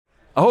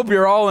I hope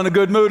you're all in a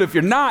good mood. If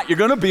you're not, you're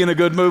going to be in a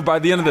good mood by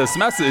the end of this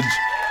message.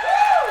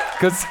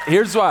 Because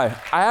here's why.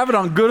 I have it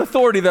on good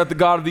authority that the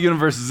God of the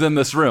universe is in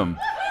this room.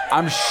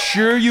 I'm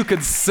sure you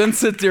could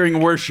sense it during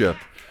worship.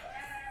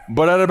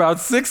 But at about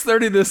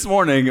 6:30 this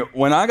morning,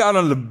 when I got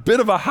on a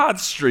bit of a hot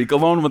streak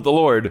alone with the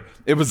Lord,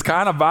 it was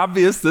kind of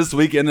obvious this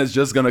weekend is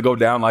just going to go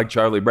down like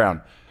Charlie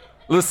Brown.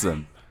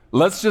 Listen,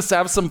 let's just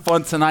have some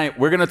fun tonight.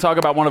 We're going to talk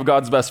about one of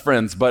God's best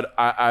friends, but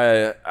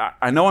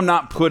I know I'm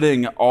not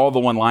putting all the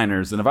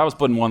one-liners, and if I was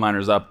putting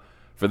one-liners up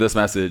for this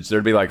message,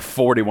 there'd be like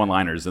 40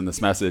 one-liners in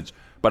this message,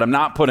 but I'm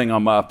not putting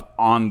them up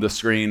on the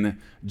screen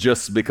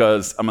just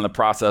because I'm in the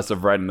process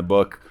of writing the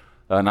book,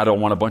 and I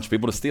don't want a bunch of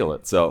people to steal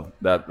it. So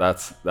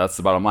that's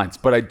the bottom line.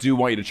 But I do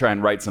want you to try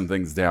and write some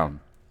things down,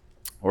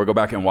 or go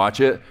back and watch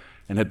it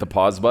and hit the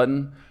pause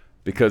button,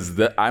 because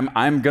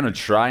I'm going to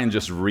try and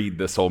just read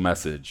this whole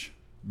message.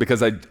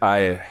 Because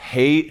I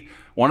hate,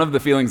 one of the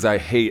feelings I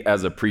hate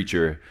as a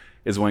preacher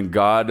is when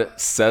God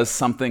says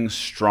something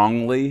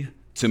strongly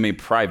to me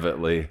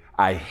privately.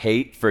 I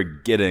hate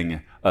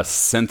forgetting a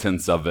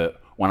sentence of it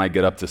when I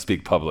get up to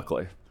speak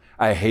publicly.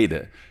 I hate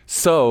it.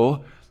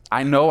 So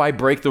I know I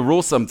break the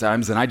rules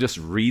sometimes and I just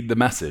read the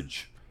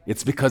message.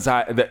 It's because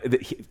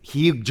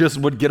he just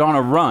would get on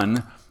a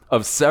run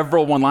of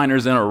several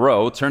one-liners in a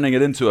row, turning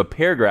it into a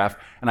paragraph,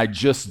 and I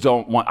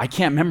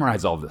can't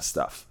memorize all this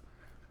stuff.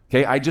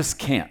 Okay, I just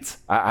can't.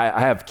 I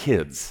have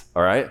kids,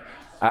 all right?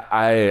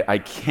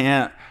 I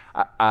can't.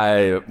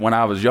 When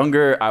I was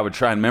younger, I would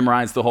try and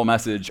memorize the whole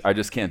message. I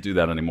just can't do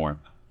that anymore.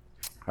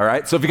 All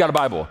right, so if you got a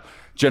Bible,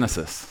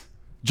 Exodus.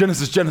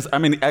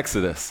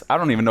 I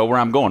don't even know where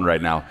I'm going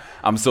right now.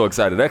 I'm so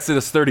excited.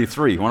 Exodus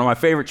 33, one of my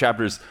favorite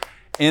chapters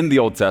in the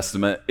Old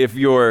Testament. If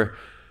you're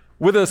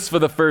with us for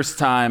the first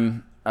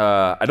time,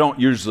 I don't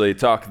usually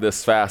talk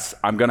this fast.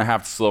 I'm going to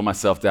have to slow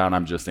myself down.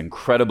 I'm just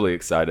incredibly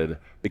excited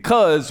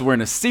because we're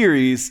in a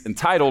series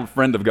entitled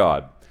Friend of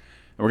God.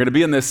 And we're going to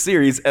be in this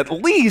series at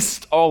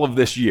least all of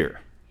this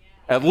year.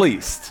 At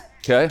least,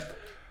 okay?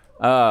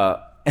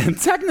 And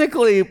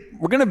technically,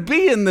 we're going to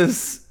be in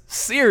this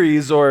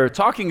series or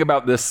talking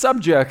about this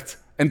subject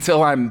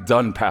until I'm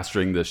done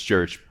pastoring this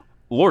church,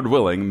 Lord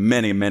willing,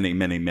 many, many,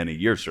 many, many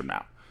years from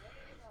now.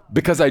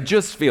 Because I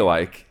just feel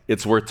like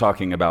it's worth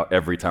talking about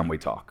every time we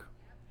talk.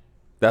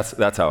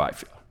 That's how I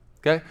feel,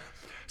 okay?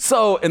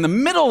 So in the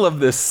middle of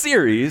this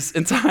series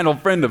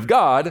entitled Friend of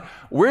God,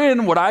 we're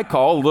in what I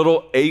call a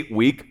little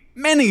 8-week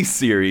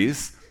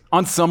mini-series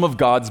on some of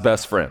God's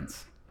best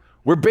friends.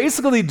 We're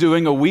basically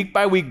doing a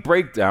week-by-week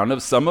breakdown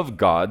of some of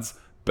God's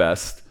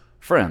best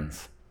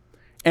friends.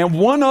 And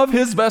one of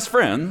his best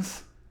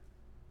friends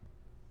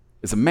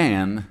is a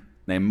man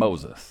named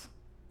Moses.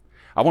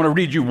 I want to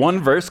read you one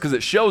verse because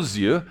it shows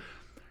you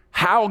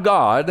how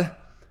God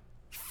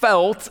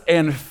felt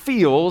and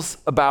feels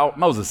about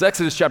Moses.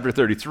 Exodus chapter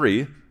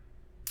 33,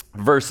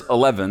 verse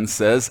 11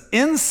 says,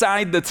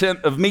 "Inside the tent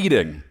of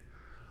meeting,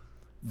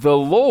 the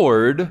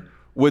Lord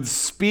would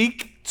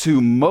speak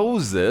to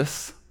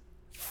Moses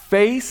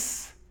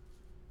face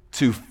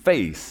to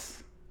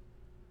face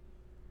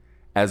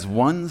as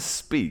one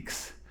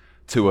speaks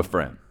to a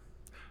friend."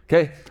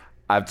 Okay,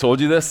 I've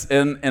told you this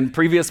in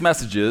previous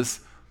messages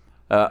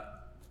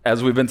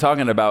as we've been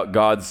talking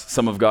about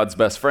some of God's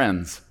best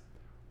friends.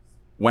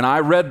 When I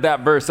read that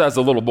verse as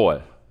a little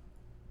boy,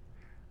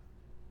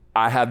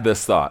 I had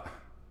this thought: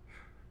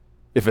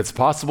 if it's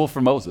possible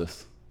for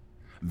Moses,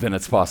 then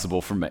it's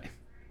possible for me.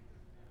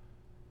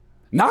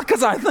 Not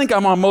because I think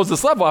I'm on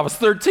Moses' level. I was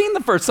 13 the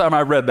first time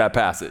I read that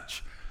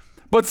passage.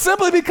 But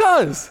simply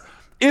because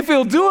if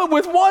he'll do it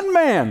with one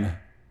man,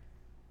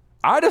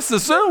 I just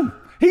assume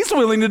he's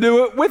willing to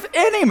do it with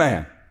any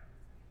man.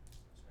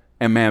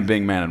 And man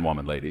being man and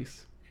woman,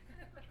 ladies.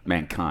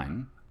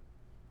 Mankind.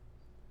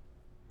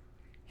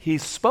 He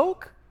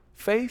spoke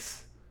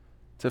face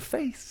to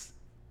face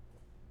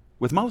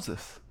with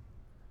Moses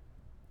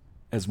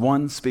as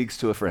one speaks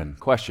to a friend.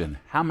 Question: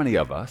 how many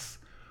of us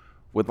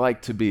would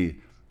like to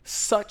be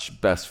such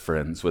best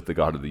friends with the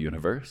God of the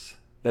universe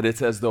that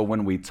it's as though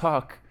when we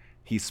talk,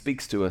 he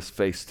speaks to us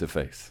face to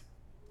face?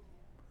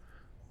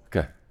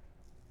 Okay.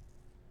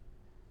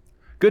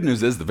 Good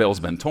news is the veil's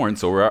been torn,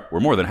 so we're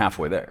more than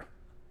halfway there.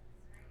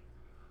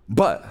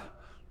 But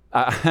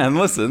and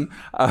listen,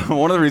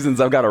 one of the reasons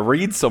I've got to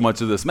read so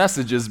much of this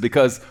message is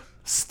because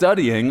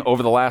studying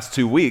over the last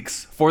 2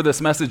 weeks for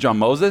this message on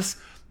Moses,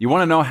 you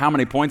want to know how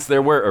many points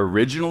there were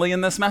originally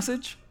in this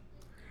message?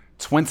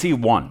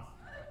 21.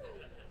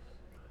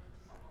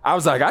 I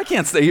was like, I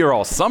can't stay here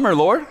all summer,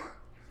 Lord.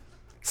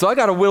 So I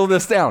got to whittle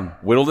this down.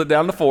 Whittled it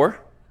down to 4,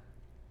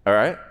 all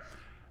right?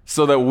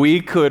 So that we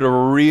could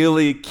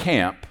really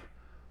camp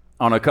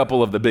on a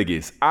couple of the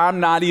biggies.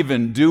 I'm not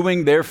even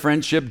doing their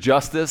friendship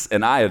justice,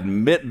 and I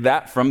admit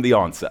that from the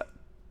onset,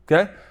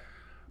 okay?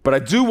 But I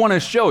do want to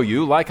show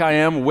you, like I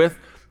am with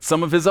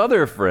some of his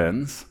other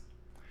friends,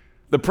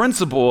 the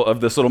principle of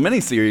this little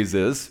mini-series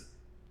is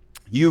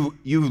you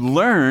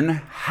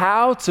learn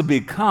how to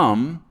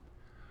become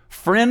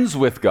friends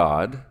with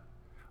God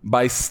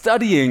by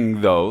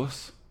studying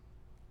those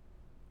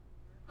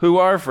who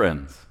are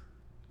friends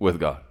with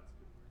God.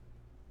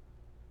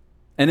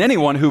 And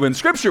anyone who in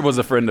Scripture was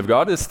a friend of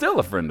God is still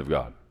a friend of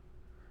God.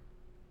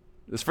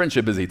 This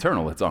friendship is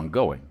eternal. It's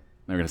ongoing.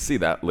 They're going to see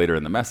that later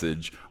in the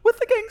message with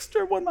the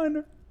gangster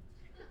one-liner.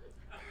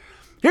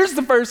 Here's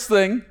the first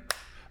thing,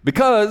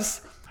 because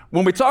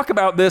when we talk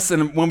about this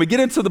and when we get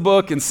into the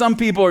book, and some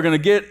people are going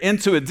to get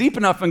into it deep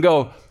enough and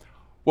go,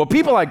 well,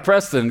 people like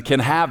Preston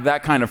can have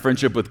that kind of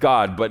friendship with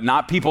God, but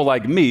not people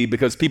like me,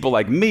 because people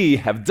like me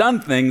have done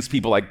things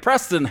people like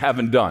Preston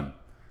haven't done.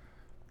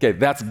 Okay,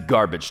 that's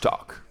garbage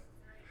talk.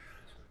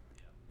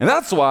 And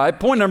that's why,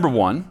 point number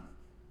one,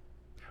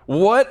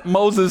 what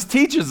Moses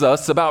teaches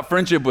us about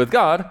friendship with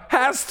God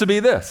has to be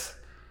this: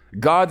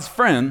 God's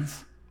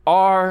friends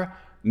are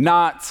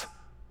not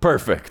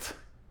perfect.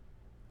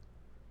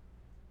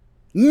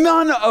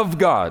 None of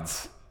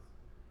God's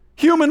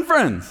human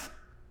friends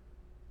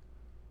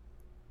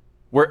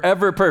were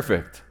ever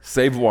perfect,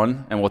 save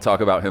one, and we'll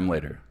talk about him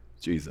later,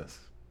 Jesus.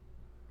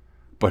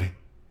 But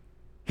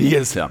he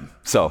is him.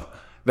 So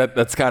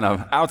that's kind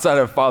of outside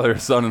of Father,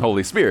 Son, and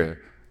Holy Spirit.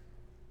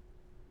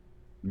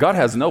 God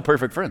has no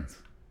perfect friends.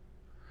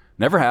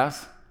 Never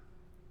has.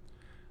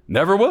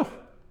 Never will.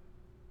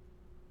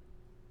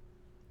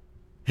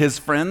 His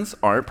friends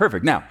aren't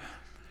perfect. Now,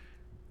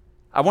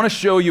 I want to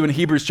show you in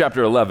Hebrews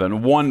chapter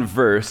 11 one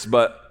verse,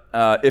 but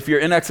if you're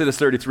in Exodus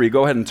 33,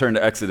 go ahead and turn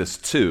to Exodus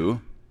 2,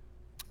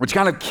 which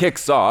kind of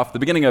kicks off, the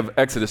beginning of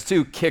Exodus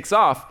 2 kicks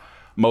off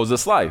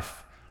Moses'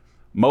 life.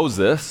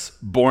 Moses,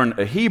 born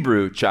a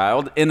Hebrew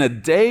child, in a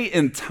day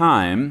and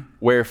time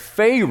where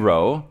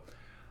Pharaoh,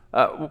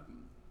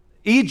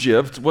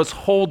 Egypt was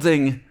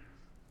holding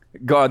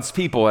God's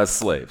people as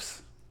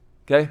slaves,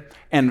 okay?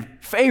 And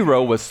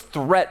Pharaoh was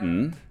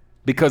threatened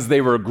because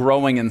they were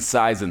growing in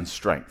size and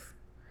strength.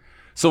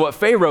 So what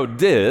Pharaoh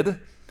did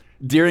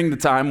during the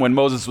time when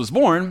Moses was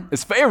born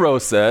is Pharaoh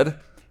said,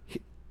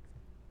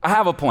 I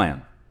have a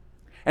plan.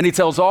 And he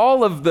tells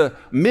all of the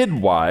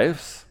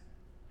midwives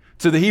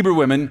to the Hebrew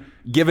women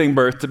giving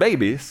birth to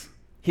babies,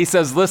 he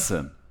says,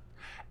 listen,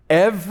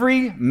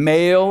 every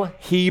male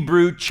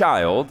Hebrew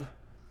child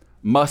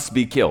must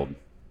be killed.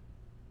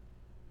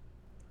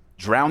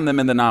 Drown them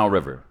in the Nile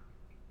River.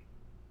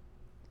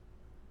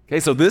 Okay,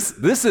 so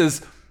this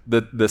is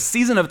the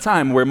season of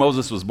time where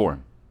Moses was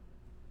born.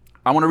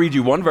 I want to read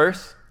you one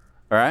verse,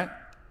 all right?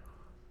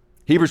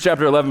 Hebrews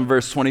chapter 11,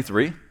 verse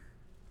 23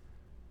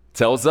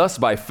 tells us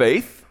by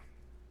faith,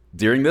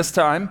 during this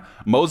time,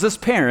 Moses'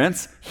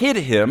 parents hid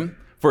him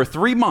for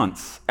 3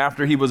 months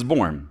after he was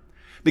born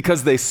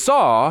because they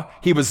saw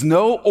he was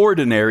no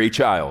ordinary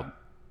child.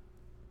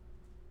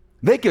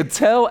 They could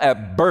tell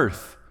at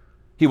birth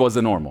he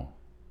wasn't normal.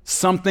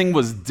 Something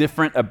was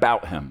different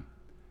about him.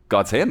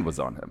 God's hand was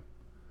on him.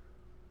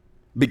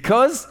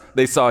 Because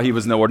they saw he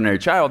was no ordinary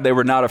child, they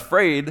were not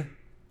afraid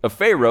of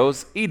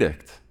Pharaoh's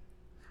edict.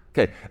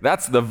 Okay,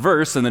 that's the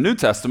verse in the New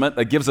Testament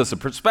that gives us a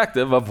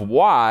perspective of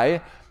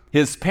why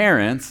his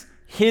parents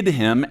hid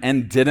him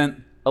and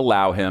didn't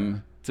allow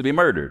him to be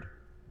murdered.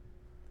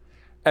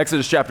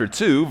 Exodus chapter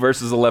 2,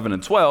 verses 11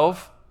 and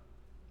 12.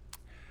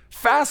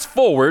 Fast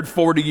forward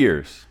 40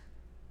 years.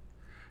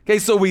 Okay,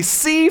 so we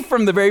see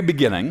from the very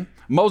beginning,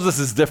 Moses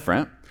is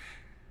different.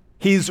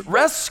 He's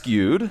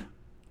rescued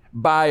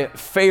by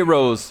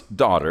Pharaoh's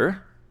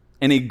daughter,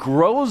 and he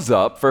grows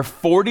up for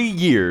 40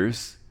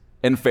 years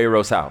in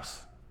Pharaoh's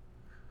house.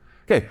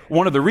 Okay,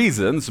 one of the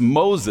reasons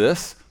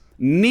Moses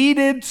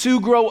needed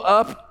to grow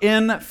up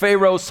in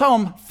Pharaoh's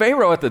home,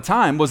 Pharaoh at the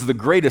time was the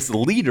greatest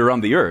leader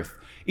on the earth.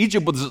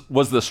 Egypt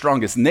was the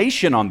strongest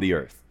nation on the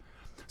earth.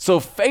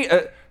 So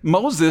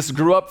Moses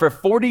grew up for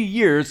 40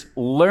 years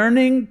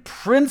learning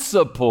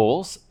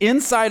principles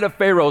inside of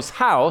Pharaoh's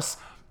house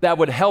that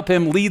would help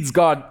him lead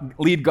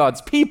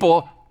God's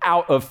people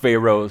out of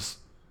Pharaoh's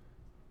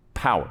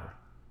power.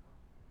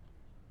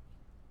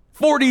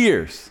 40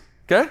 years,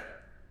 okay?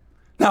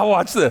 Now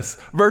watch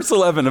this. Verse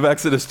 11 of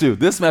Exodus 2.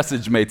 This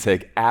message may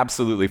take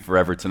absolutely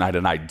forever tonight,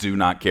 and I do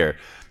not care.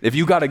 If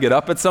you got to get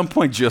up at some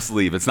point, just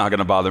leave. It's not going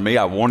to bother me.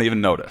 I won't even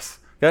notice,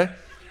 okay?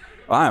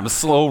 I am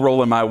slow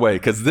rolling my way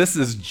because this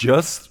is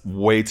just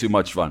way too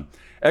much fun.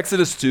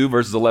 Exodus 2,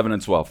 verses 11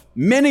 and 12.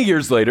 Many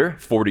years later,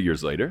 40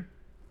 years later,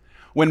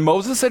 when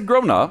Moses had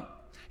grown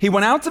up, he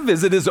went out to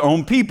visit his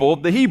own people,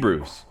 the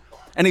Hebrews,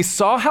 and he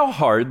saw how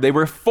hard they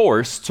were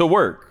forced to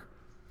work.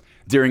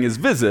 During his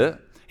visit,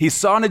 he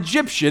saw an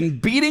Egyptian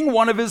beating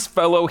one of his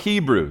fellow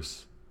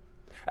Hebrews.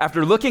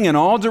 After looking in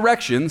all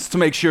directions to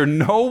make sure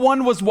no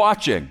one was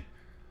watching,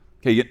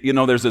 okay, you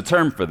know there's a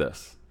term for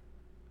this,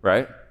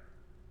 right?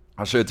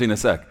 I'll show it to you in a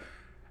sec.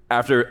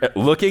 After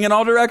looking in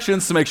all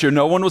directions to make sure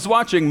no one was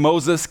watching,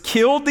 Moses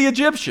killed the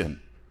Egyptian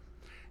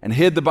and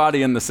hid the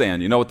body in the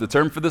sand. You know what the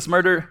term for this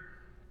murder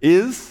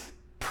is?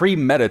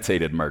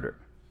 Premeditated murder.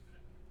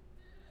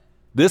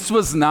 This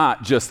was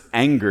not just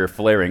anger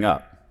flaring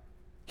up.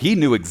 He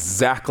knew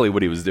exactly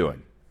what he was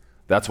doing.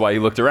 That's why he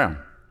looked around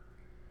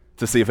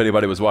to see if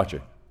anybody was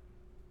watching.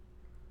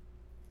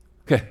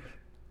 Okay,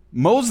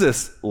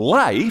 Moses'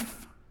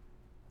 life,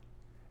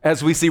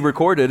 as we see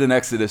recorded in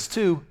Exodus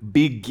 2,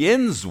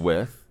 begins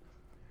with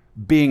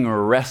being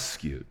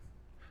rescued.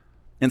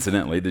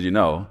 Incidentally, did you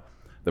know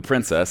the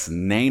princess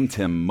named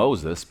him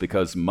Moses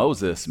because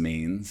Moses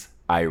means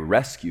I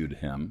rescued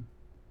him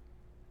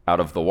out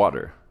of the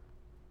water?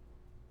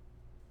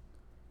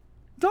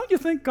 Don't you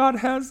think God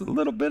has a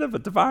little bit of a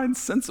divine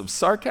sense of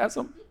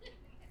sarcasm?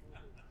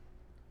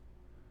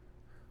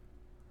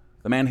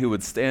 The man who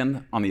would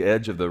stand on the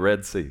edge of the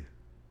Red Sea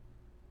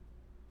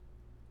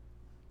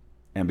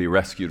and be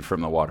rescued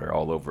from the water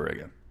all over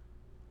again.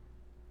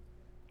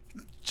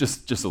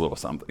 Just a little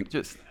something.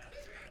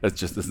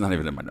 That's not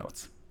even in my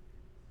notes.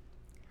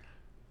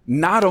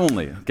 Not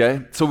only,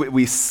 okay, so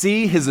we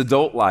see his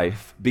adult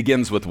life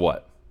begins with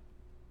what?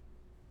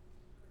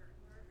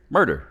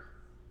 Murder.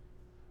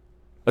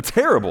 A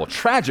terrible,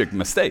 tragic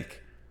mistake.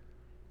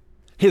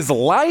 His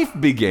life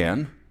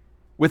began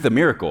with a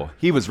miracle.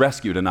 He was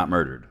rescued and not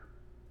murdered.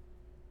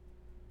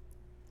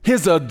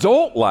 His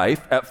adult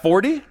life at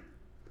 40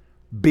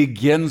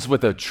 begins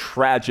with a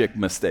tragic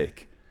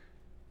mistake.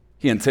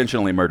 He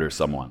intentionally murders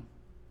someone.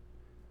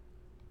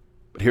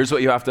 But here's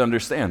what you have to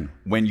understand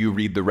when you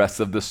read the rest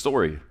of the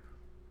story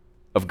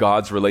of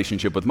God's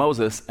relationship with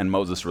Moses and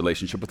Moses'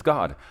 relationship with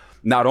God.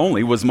 Not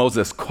only was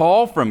Moses'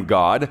 call from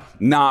God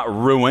not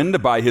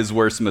ruined by his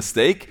worst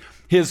mistake,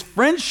 his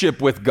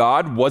friendship with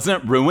God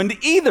wasn't ruined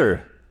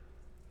either.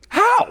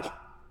 How?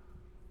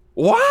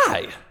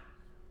 Why?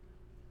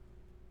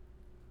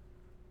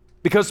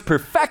 Because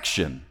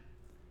perfection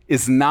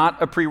is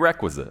not a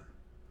prerequisite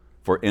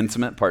for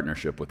intimate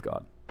partnership with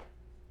God.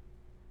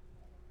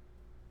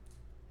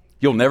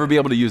 You'll never be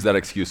able to use that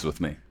excuse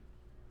with me,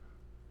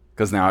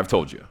 because now I've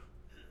told you.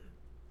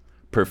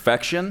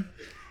 Perfection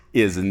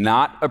is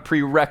not a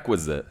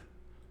prerequisite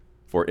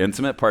for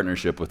intimate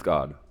partnership with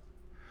God.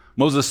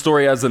 Moses'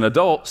 story as an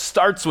adult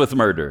starts with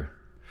murder.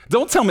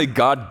 Don't tell me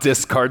God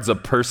discards a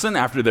person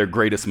after their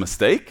greatest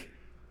mistake.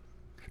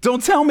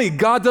 Don't tell me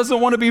God doesn't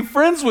want to be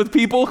friends with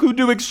people who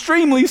do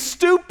extremely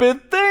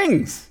stupid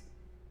things.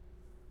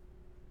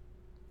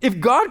 If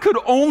God could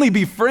only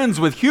be friends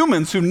with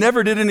humans who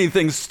never did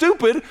anything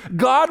stupid,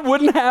 God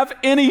wouldn't have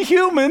any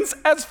humans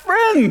as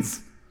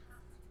friends.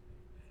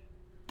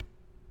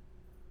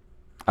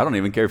 I don't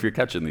even care if you're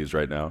catching these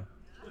right now.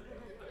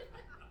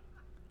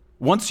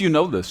 Once you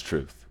know this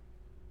truth,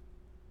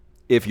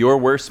 if your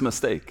worst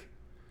mistake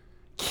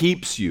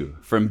keeps you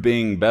from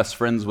being best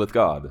friends with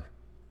God,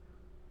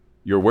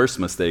 your worst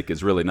mistake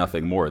is really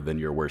nothing more than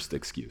your worst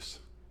excuse.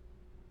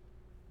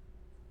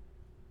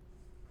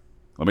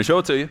 Let me show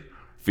it to you.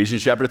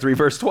 Ephesians chapter 3,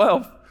 verse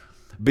 12.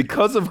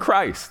 Because of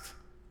Christ,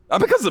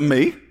 not because of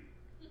me,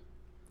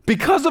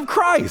 because of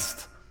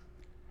Christ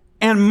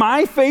and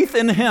my faith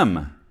in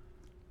him.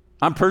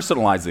 I'm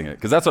personalizing it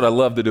because that's what I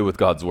love to do with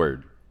God's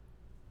word.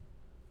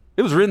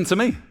 It was written to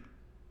me.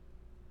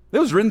 It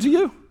was written to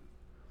you.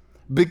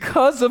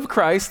 Because of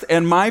Christ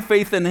and my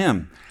faith in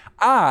him,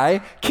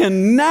 I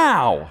can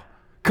now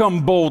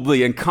come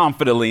boldly and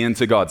confidently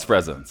into God's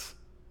presence.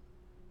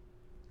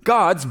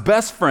 God's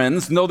best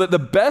friends know that the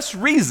best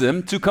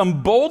reason to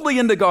come boldly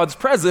into God's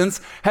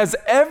presence has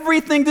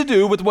everything to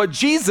do with what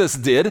Jesus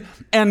did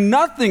and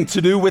nothing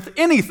to do with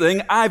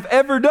anything I've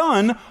ever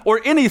done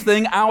or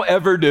anything I'll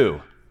ever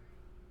do.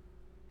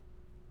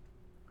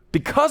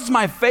 Because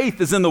my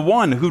faith is in the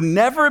one who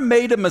never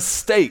made a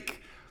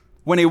mistake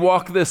when he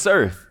walked this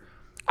earth,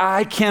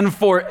 I can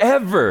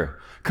forever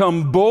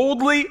come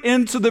boldly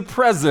into the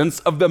presence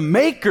of the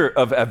maker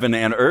of heaven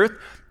and earth,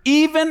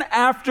 even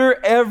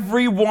after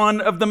every one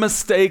of the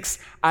mistakes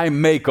I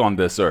make on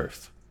this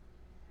earth.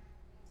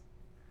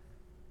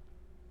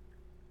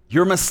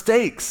 Your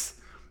mistakes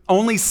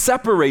only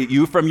separate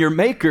you from your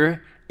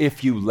maker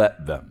if you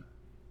let them.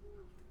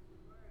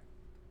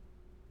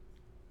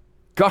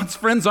 God's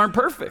friends aren't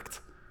perfect,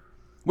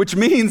 which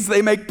means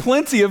they make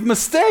plenty of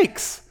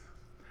mistakes.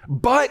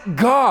 But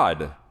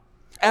God,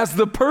 as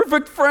the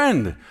perfect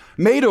friend,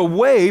 made a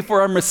way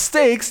for our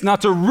mistakes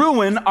not to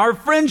ruin our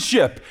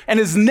friendship. And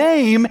his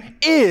name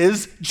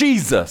is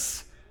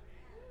Jesus.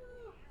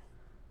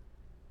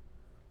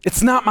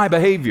 It's not my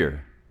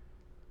behavior.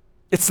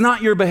 It's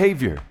not your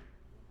behavior.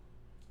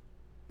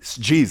 It's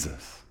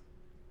Jesus.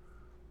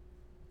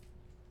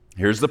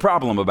 Here's the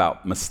problem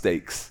about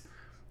mistakes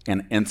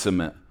and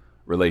intimate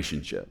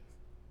relationship.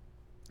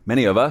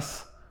 Many of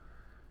us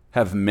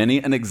have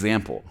many an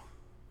example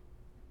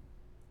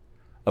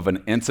of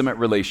an intimate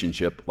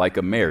relationship like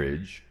a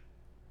marriage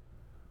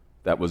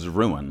that was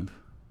ruined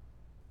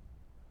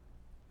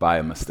by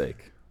a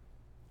mistake.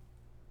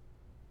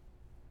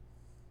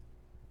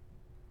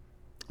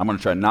 I'm going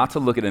to try not to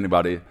look at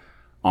anybody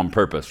on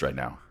purpose right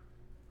now.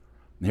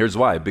 And here's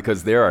why.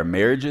 Because there are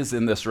marriages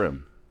in this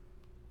room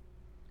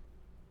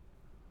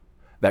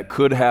that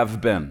could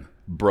have been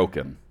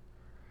broken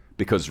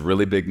because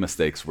really big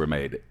mistakes were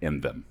made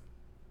in them.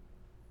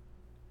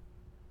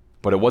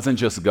 But it wasn't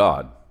just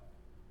God.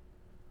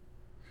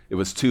 It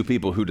was two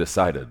people who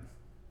decided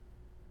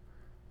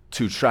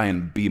to try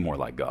and be more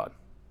like God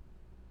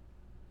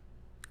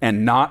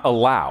and not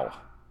allow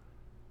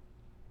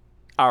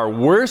our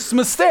worst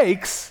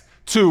mistakes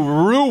to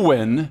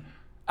ruin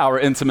our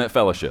intimate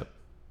fellowship.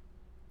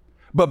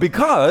 But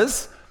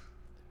because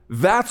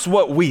that's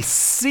what we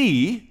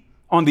see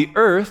on the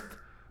earth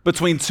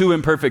between two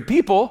imperfect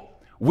people,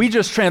 we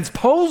just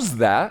transpose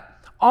that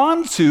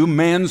onto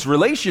man's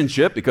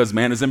relationship, because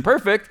man is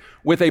imperfect,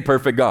 with a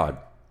perfect God.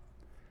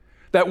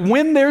 That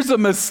when there's a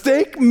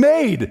mistake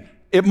made,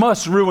 it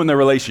must ruin the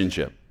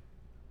relationship.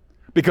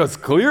 Because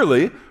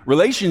clearly,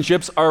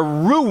 relationships are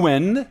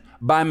ruined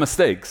by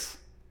mistakes.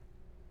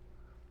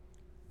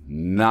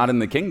 Not in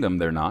the kingdom,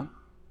 they're not.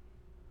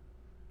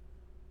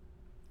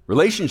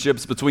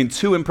 Relationships between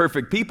two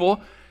imperfect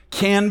people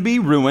can be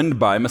ruined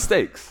by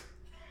mistakes.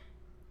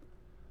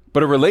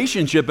 But a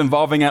relationship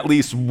involving at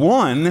least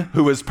one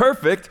who is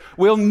perfect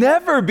will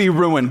never be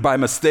ruined by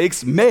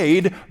mistakes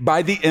made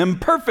by the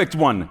imperfect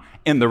one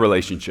in the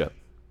relationship.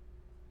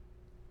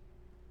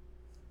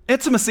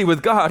 Intimacy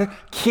with God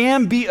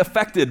can be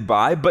affected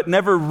by, but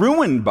never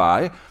ruined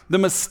by, the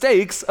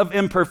mistakes of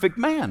imperfect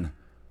man.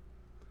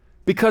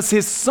 Because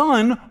his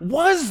son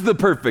was the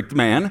perfect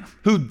man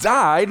who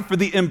died for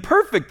the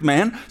imperfect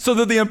man so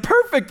that the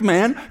imperfect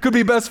man could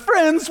be best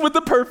friends with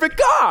the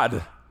perfect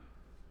God.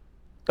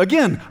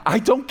 Again, I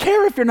don't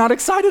care if you're not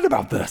excited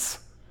about this.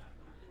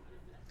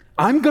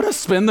 I'm going to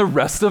spend the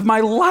rest of my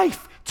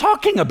life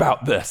talking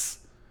about this.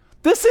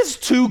 This is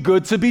too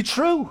good to be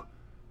true.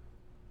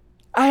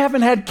 I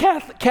haven't had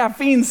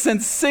caffeine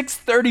since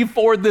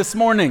 6:34 this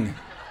morning.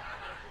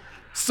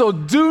 So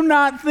do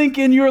not think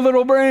in your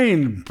little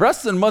brain,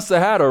 Preston must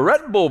have had a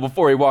Red Bull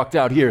before he walked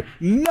out here.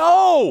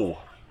 No!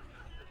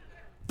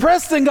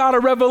 Preston got a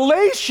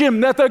revelation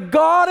that the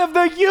God of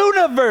the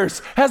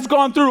universe has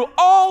gone through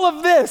all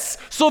of this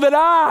so that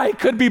I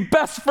could be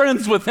best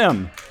friends with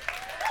him.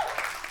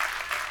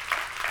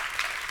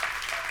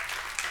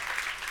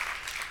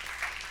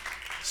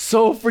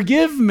 So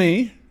forgive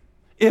me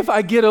if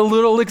I get a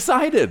little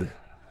excited.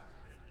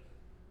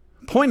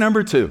 Point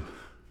number 2.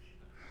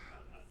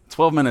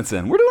 12 minutes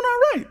in. We're doing all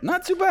right.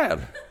 Not too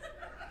bad.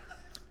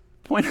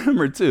 Point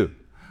number 2.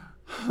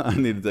 I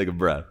need to take a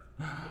breath.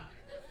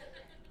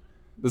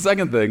 The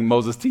second thing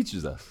Moses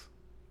teaches us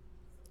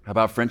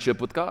about friendship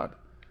with God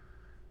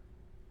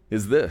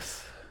is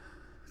this: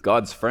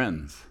 God's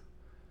friends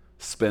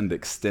spend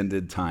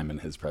extended time in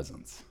his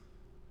presence.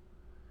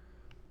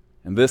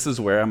 And this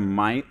is where I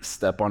might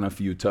step on a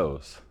few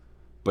toes,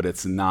 but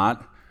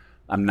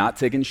I'm not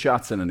taking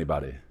shots at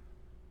anybody.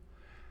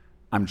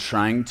 I'm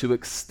trying to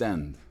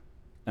extend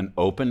an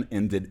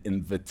open-ended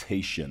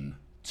invitation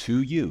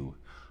to you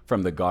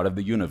from the God of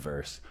the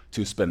universe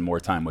to spend more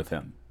time with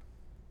him.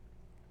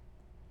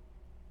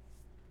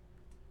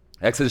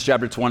 Exodus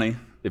chapter 20,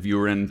 if you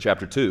were in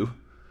chapter 2,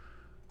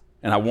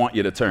 and I want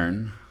you to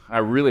turn, I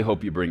really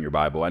hope you bring your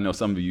Bible. I know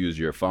some of you use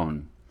your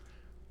phone,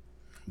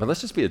 but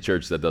let's just be a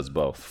church that does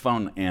both,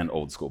 phone and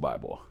old school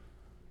Bible,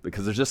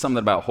 because there's just something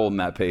about holding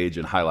that page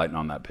and highlighting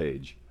on that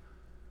page.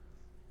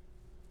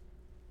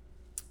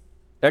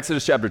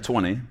 Exodus chapter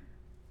 20,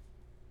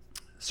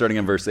 starting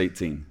in verse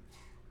 18,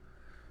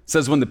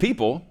 says, "When the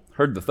people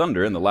heard the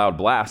thunder and the loud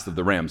blast of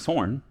the ram's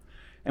horn,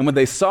 and when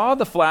they saw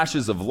the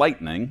flashes of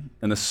lightning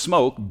and the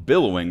smoke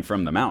billowing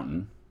from the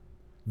mountain,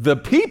 the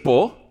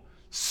people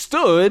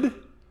stood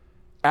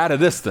at a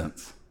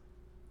distance."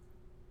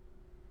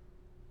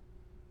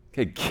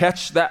 Okay,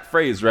 catch that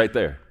phrase right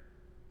there.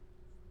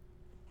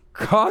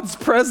 God's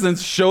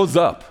presence shows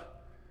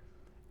up,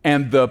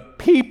 and the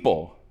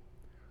people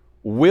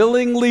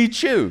willingly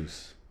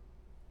choose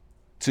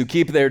to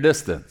keep their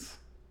distance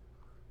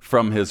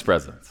from his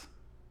presence.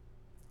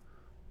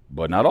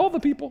 But not all the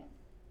people.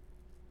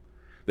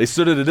 They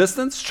stood at a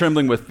distance,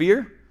 trembling with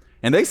fear,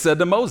 and they said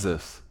to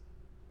Moses,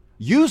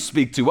 "You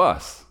speak to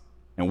us,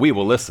 and we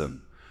will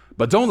listen.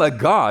 But don't let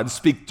God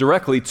speak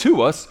directly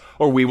to us,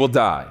 or we will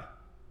die."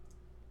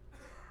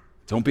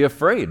 "Don't be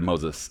afraid,"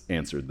 Moses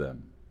answered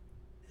them.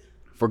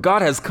 "For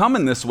God has come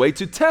in this way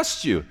to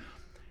test you,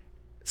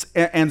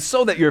 and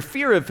so that your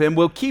fear of him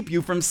will keep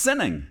you from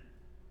sinning."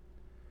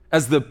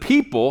 As the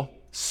people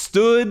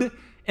stood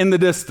in the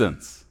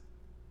distance,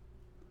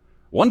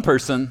 one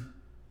person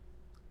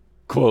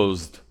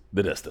closed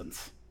the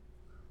distance.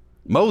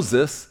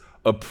 Moses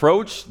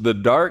approached the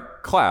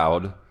dark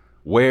cloud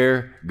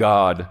where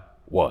God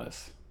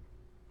was.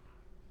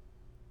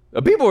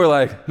 The people were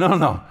like,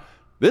 no,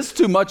 this is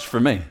too much for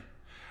me.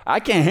 I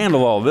can't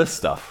handle all this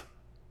stuff.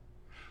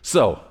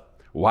 So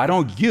why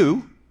don't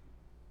you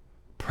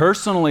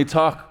personally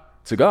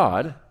talk to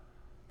God,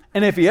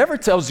 and if he ever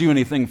tells you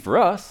anything for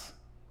us,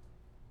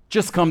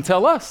 just come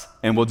tell us,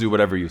 and we'll do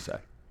whatever you say.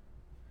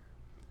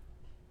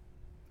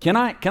 Can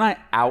I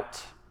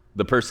out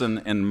the person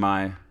in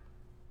my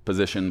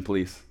position,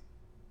 please?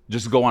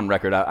 Just go on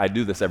record. I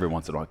do this every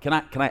once in a while. Can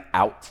I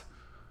out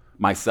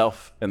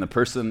myself and the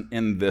person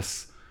in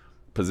this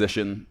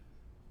position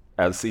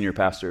as senior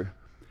pastor?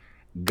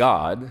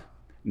 God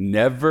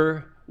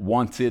never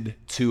wanted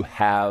to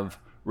have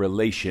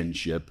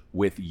relationship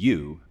with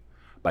you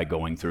by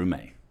going through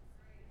me.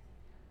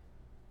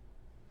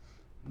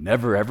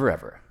 Never, ever,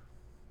 ever.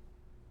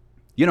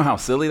 You know how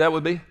silly that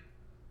would be?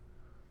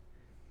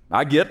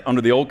 I get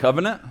under the old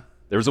covenant,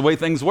 there was a way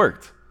things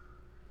worked.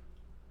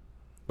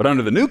 But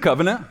under the new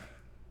covenant,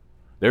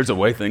 there's a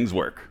way things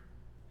work.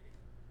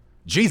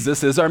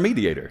 Jesus is our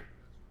mediator.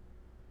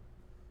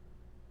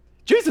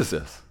 Jesus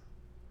is.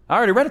 I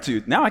already read it to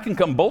you. Now I can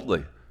come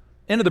boldly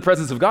into the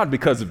presence of God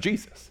because of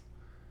Jesus.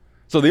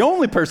 So the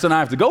only person I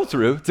have to go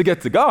through to get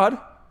to God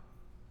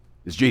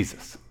is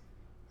Jesus,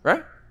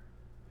 right?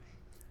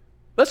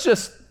 Let's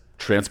just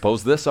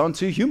transpose this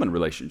onto human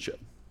relationship.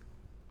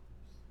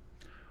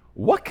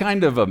 What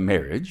kind of a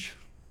marriage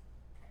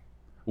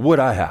would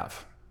I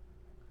have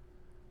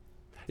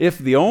if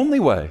the only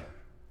way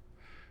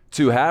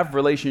to have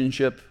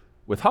relationship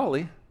with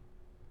Holly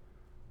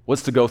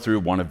was to go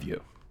through one of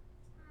you?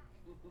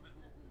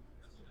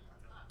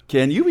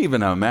 Can you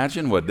even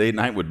imagine what date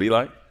night would be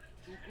like?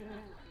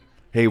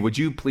 Hey, would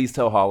you please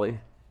tell Holly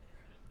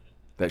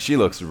that she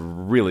looks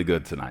really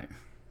good tonight?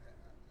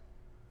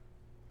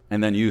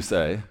 And then you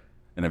say,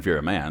 and if you're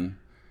a man,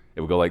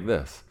 it would go like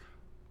this.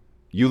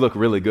 You look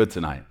really good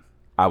tonight.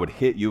 I would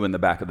hit you in the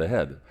back of the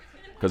head.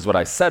 Because what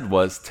I said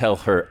was, tell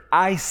her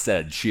I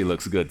said she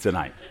looks good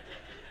tonight.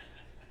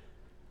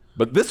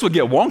 But this would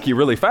get wonky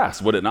really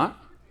fast, would it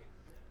not?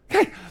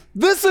 Okay,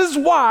 this is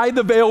why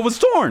the veil was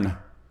torn.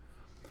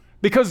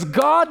 Because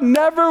God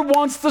never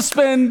wants to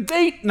spend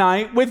date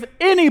night with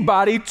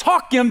anybody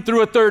talking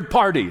through a third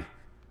party.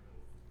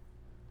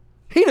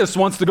 He just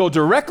wants to go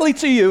directly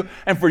to you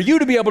and for you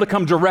to be able to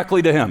come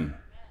directly to him.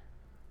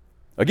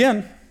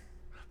 Again,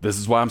 this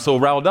is why I'm so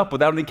riled up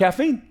without any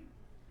caffeine.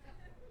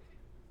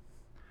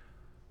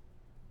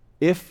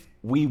 If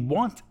we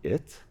want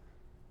it,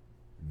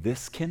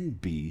 this can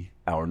be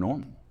our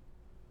normal.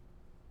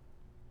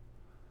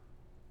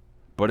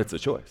 But it's a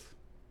choice.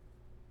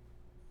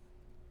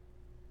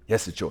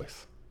 Yes, a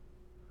choice.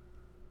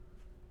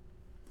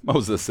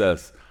 Moses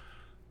says,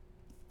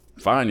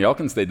 fine, y'all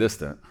can stay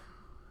distant,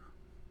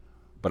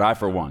 but I,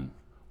 for one,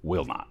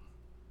 will not.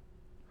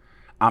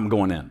 I'm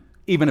going in.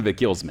 Even if it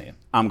kills me,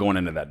 I'm going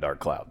into that dark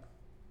cloud.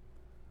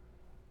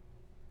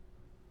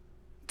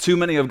 Too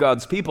many of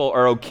God's people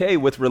are okay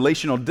with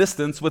relational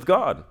distance with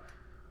God,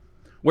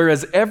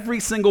 whereas every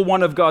single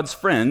one of God's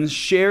friends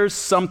shares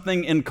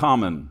something in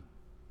common.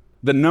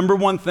 The number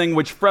one thing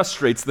which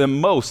frustrates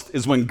them most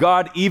is when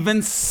God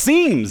even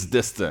seems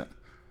distant,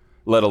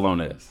 let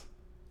alone is.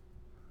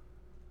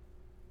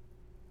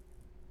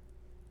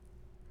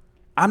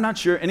 I'm not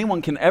sure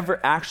anyone can ever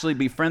actually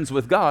be friends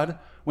with God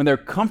when they're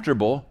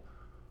comfortable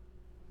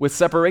with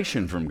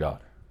separation from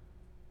God,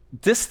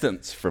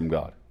 distance from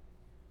God.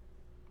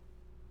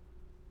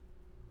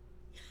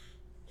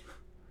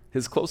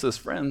 His closest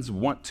friends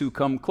want to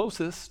come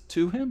closest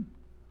to him.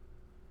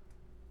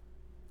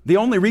 The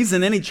only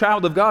reason any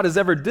child of God is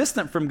ever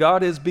distant from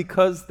God is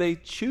because they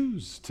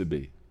choose to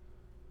be.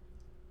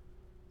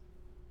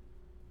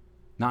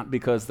 Not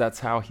because that's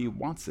how he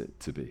wants it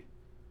to be.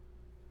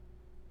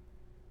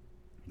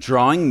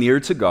 Drawing near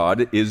to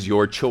God is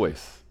your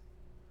choice.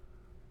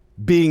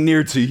 Being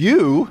near to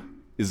you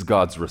is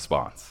God's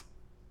response.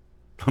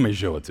 Let me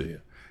show it to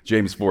you.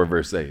 James 4,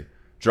 verse 8.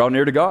 Draw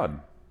near to God.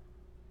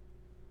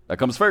 That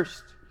comes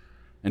first.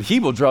 And he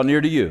will draw near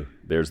to you.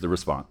 There's the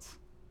response.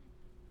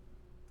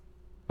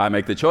 I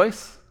make the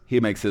choice, he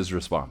makes his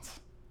response.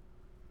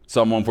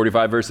 Psalm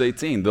 145, verse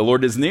 18, the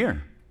Lord is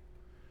near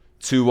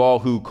to all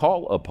who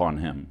call upon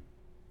him.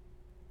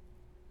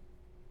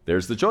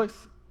 There's the choice.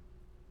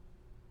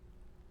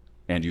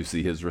 And you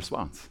see his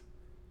response.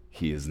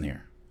 He is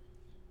near.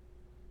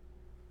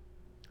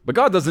 But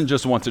God doesn't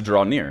just want to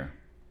draw near,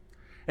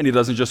 and he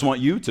doesn't just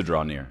want you to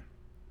draw near.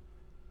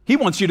 He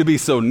wants you to be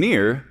so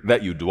near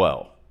that you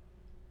dwell.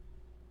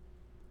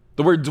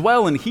 The word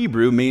dwell in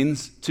Hebrew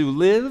means to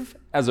live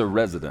as a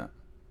resident.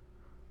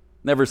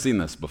 Never seen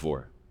this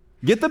before.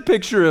 Get the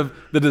picture of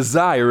the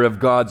desire of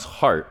God's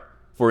heart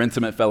for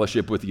intimate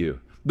fellowship with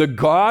you. The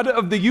God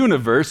of the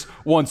universe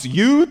wants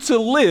you to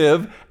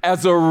live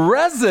as a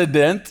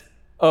resident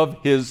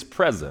of his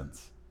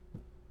presence.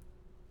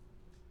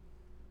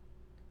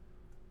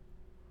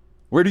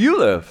 Where do you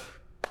live?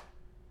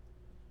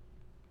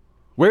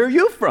 Where are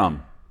you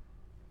from?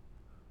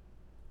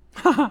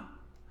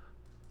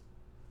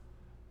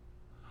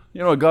 You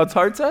know what God's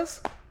heart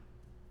says?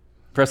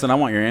 Preston, I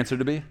want your answer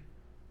to be,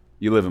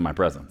 you live in my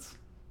presence.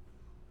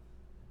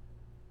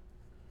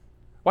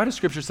 Why does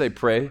Scripture say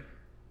pray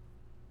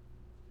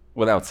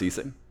without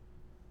ceasing?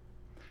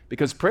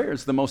 Because prayer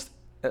is the most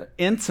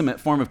intimate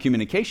form of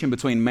communication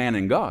between man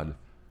and God.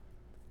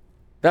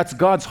 That's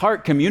God's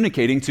heart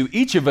communicating to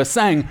each of us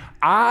saying,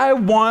 I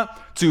want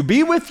to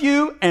be with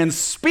you and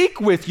speak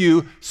with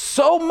you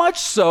so much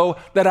so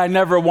that I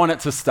never want it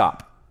to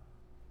stop.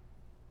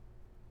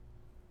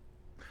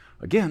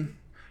 Again,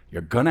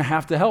 you're going to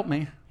have to help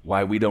me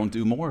why we don't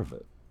do more of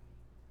it.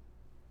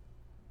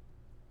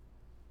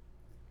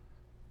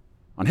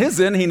 On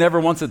his end, he never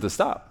wants it to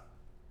stop.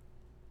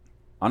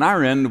 On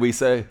our end, we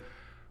say,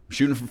 I'm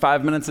shooting for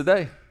 5 minutes a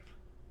day.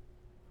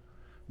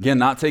 Again,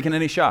 not taking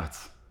any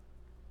shots.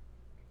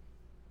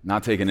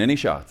 Not taking any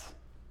shots.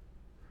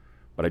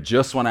 But I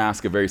just want to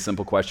ask a very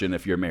simple question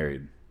if you're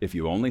married. If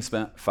you only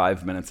spent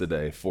 5 minutes a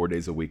day, 4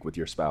 days a week with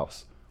your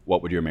spouse,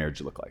 what would your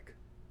marriage look like?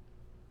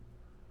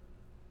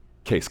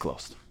 Case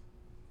closed.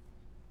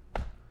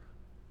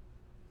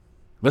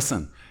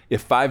 Listen,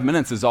 if 5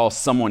 minutes is all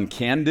someone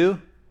can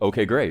do,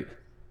 okay, great.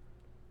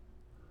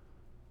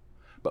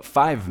 But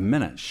 5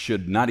 minutes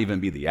should not even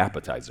be the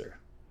appetizer.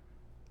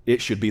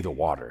 It should be the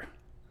water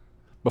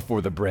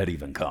before the bread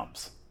even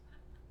comes.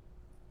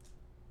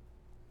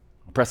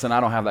 Preston, I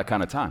don't have that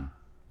kind of time.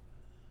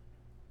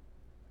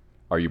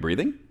 Are you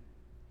breathing?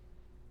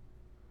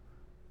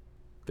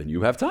 Then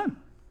you have time.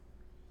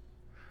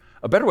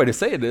 A better way to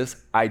say it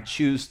is, I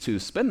choose to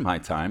spend my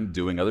time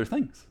doing other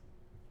things.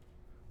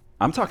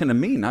 I'm talking to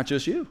me, not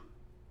just you.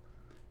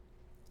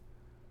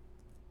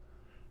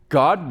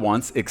 God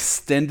wants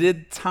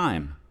extended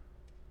time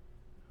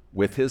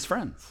with his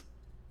friends.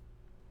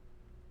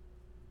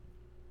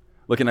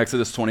 Look in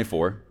Exodus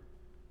 24.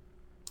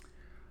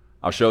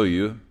 I'll show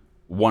you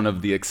one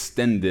of the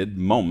extended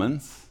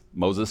moments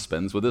Moses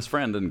spends with his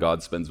friend and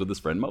God spends with his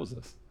friend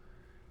Moses.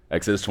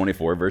 Exodus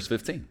 24, verse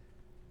 15.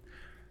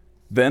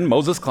 Then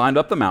Moses climbed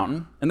up the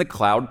mountain, and the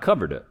cloud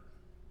covered it.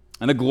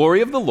 And the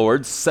glory of the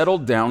Lord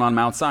settled down on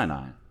Mount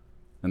Sinai,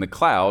 and the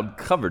cloud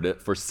covered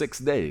it for 6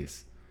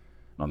 days.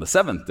 And on the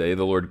seventh day,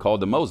 the Lord called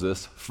to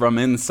Moses from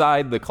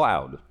inside the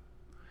cloud.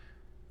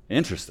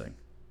 Interesting.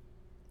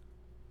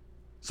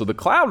 So the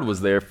cloud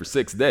was there for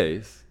 6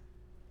 days.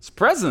 His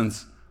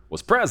presence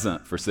was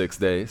present for 6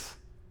 days.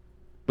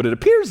 But it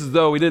appears as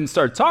though he didn't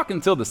start talking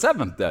until the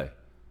seventh day.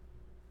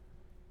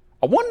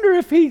 I wonder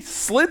if he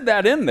slid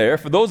that in there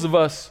for those of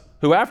us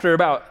who, after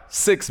about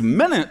 6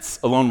 minutes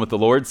alone with the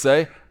Lord,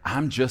 say,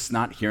 I'm just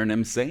not hearing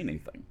him say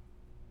anything.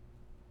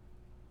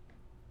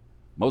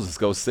 Moses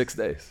goes 6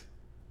 days.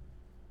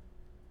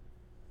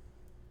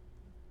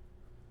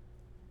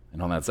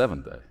 And on that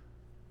seventh day,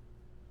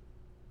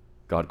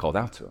 God called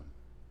out to him.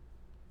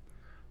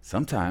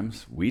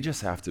 Sometimes we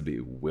just have to be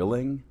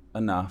willing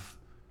enough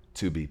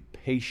to be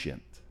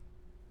patient,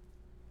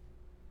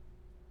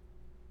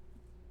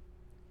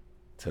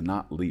 to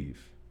not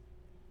leave,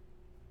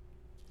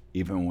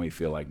 even when we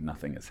feel like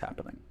nothing is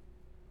happening.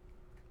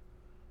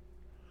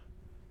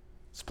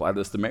 Let's apply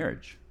this to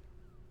marriage.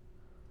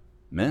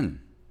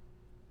 Men,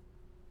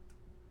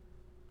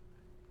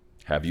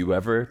 have you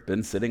ever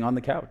been sitting on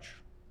the couch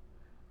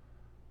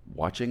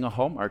watching a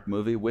Hallmark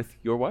movie with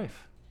your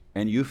wife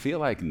and you feel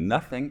like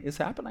nothing is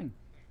happening?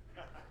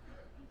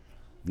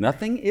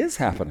 Nothing is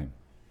happening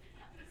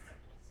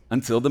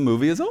until the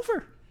movie is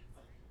over.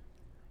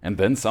 And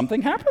then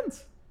something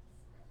happens.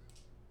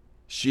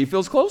 She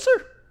feels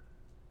closer.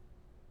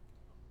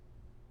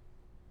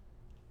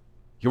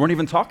 You weren't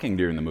even talking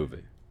during the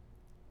movie.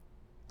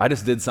 I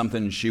just did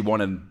something she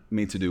wanted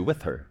me to do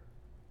with her.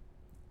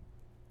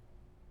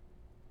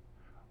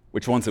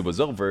 Which, once it was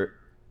over,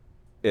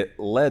 it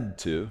led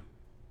to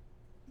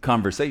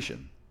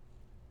conversation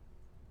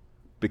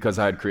because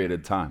I had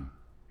created time.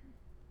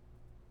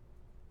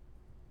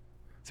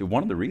 See,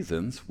 one of the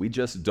reasons we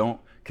just don't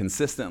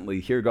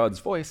consistently hear God's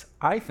voice,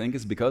 I think,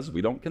 is because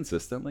we don't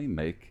consistently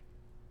make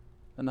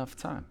enough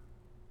time.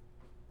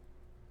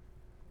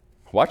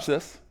 Watch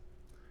this.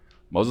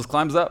 Moses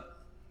climbs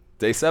up.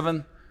 Day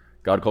 7,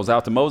 God calls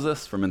out to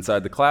Moses from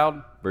inside the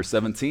cloud. Verse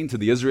 17, to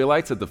the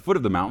Israelites at the foot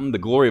of the mountain, the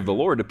glory of the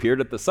Lord appeared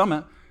at the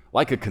summit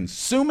like a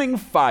consuming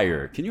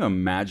fire. Can you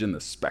imagine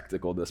the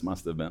spectacle this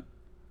must have been?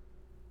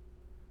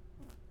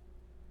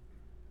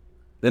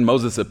 Then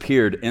Moses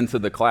appeared into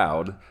the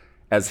cloud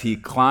as he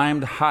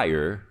climbed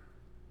higher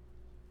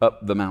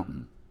up the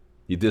mountain.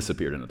 He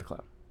disappeared into the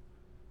cloud.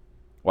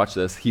 Watch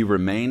this. He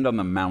remained on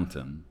the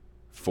mountain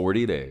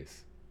 40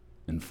 days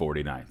and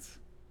 40 nights.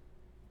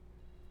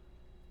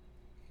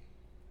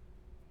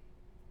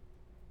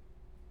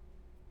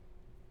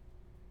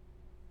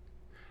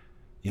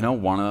 You know,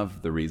 one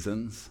of the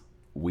reasons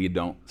we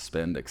don't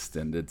spend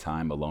extended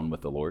time alone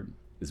with the Lord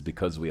is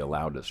because we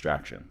allow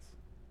distractions.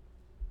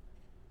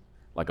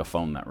 Like a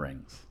phone that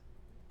rings,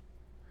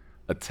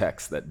 a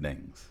text that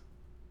dings,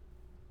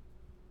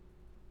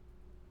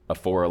 a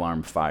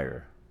 4-alarm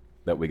fire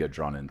that we get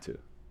drawn into.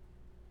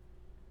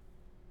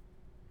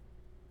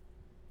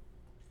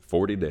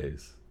 40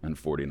 days and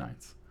 40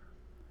 nights.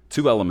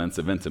 2 elements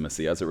of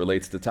intimacy as it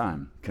relates to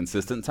time: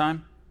 consistent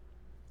time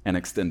and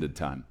extended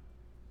time.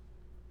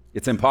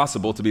 It's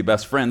impossible to be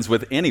best friends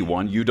with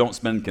anyone you don't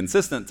spend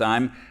consistent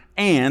time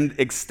and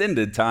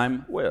extended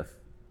time with.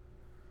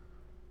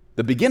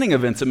 The beginning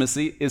of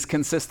intimacy is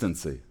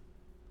consistency.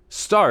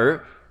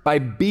 Start by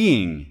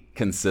being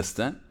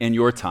consistent in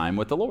your time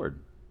with the Lord,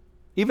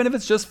 even if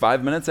it's just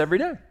 5 minutes every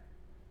day.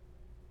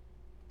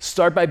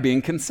 Start by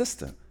being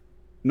consistent,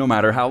 no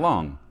matter how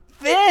long.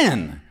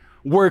 Then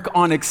work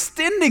on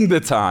extending the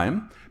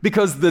time,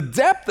 because the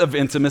depth of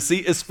intimacy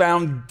is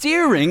found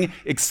during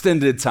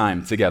extended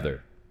time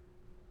together.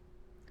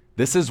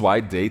 This is why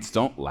dates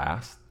don't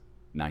last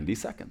 90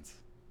 seconds.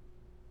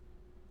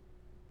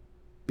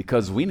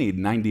 Because we need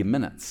 90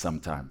 minutes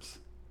sometimes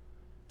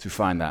to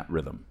find that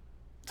rhythm,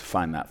 to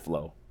find that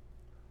flow.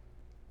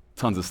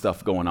 Tons of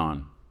stuff going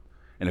on.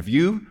 And if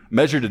you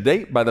measured a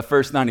date by the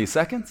first 90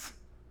 seconds,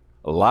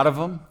 a lot of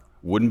them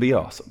wouldn't be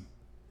awesome.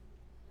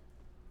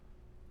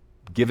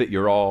 Give it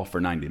your all for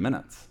 90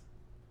 minutes,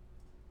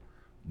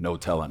 no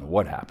telling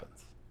what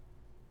happens.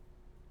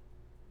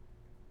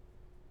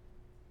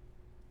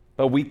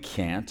 But we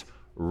can't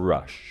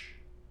rush.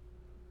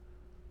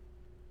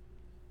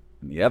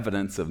 And the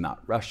evidence of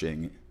not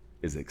rushing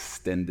is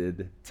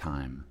extended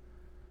time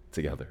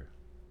together.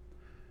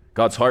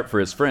 God's heart for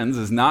his friends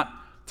is not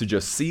to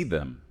just see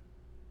them.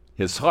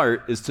 His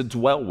heart is to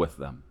dwell with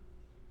them.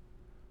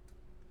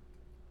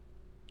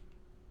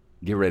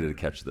 Get ready to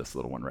catch this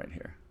little one right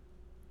here.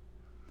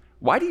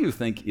 Why do you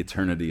think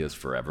eternity is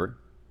forever?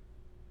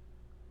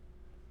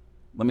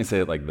 Let me say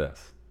it like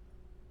this.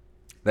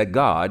 That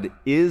God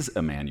is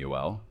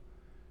Emmanuel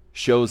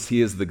shows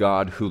he is the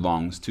God who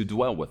longs to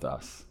dwell with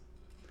us.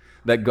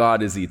 That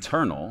God is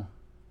eternal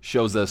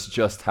shows us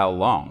just how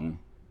long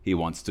he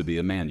wants to be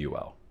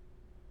Emmanuel.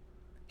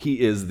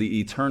 He is the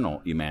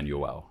eternal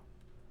Emmanuel.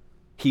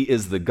 He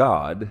is the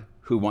God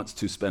who wants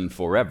to spend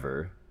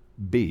forever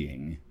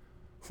being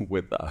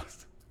with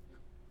us.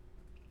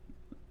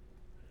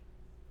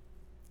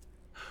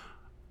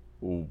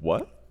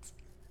 What?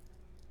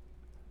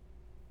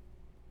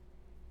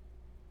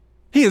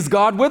 He is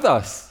God with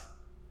us.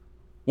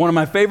 One of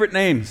my favorite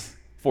names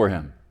for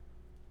him.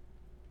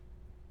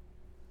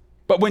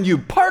 But when you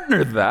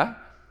partner that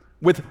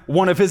with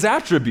one of his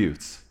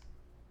attributes,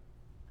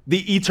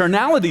 the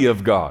eternality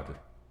of God,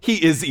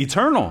 he is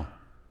eternal.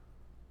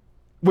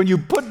 When you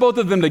put both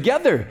of them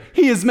together,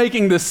 he is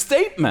making this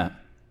statement.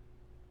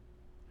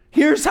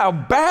 Here's how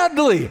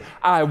badly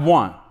I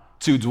want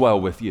to dwell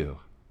with you.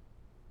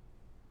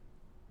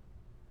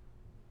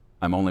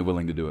 I'm only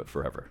willing to do it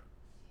forever.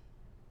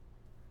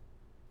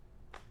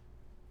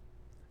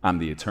 I'm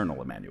the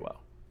eternal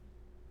Emmanuel.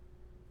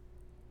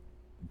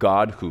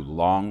 God who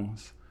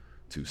longs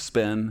to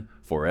spend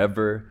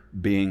forever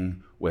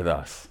being with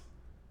us.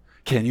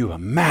 Can you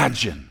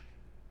imagine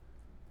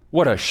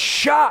what a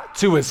shot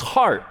to his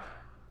heart?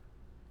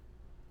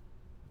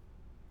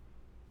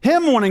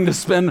 Him wanting to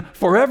spend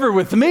forever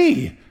with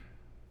me.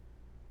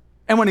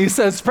 And when he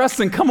says,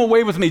 Preston, come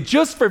away with me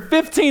just for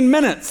 15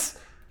 minutes.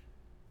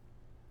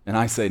 And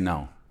I say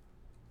no.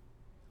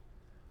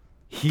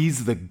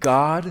 He's the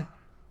God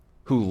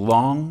who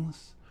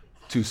longs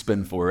to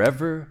spend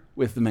forever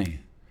with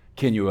me.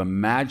 Can you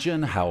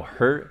imagine how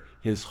hurt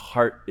his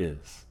heart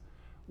is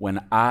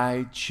when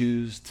I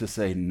choose to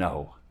say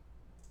no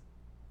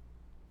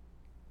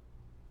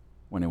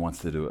when he wants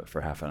to do it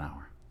for half an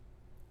hour?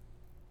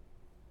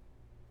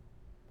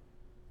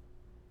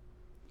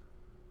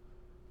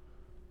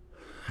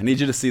 I need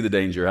you to see the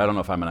danger. I don't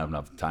know if I'm going to have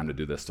enough time to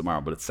do this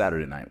tomorrow, but it's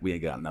Saturday night. We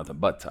ain't got nothing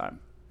but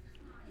time.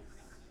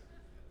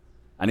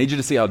 I need you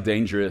to see how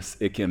dangerous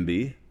it can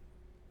be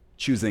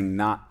choosing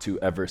not to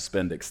ever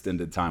spend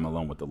extended time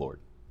alone with the Lord.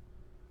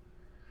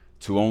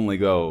 To only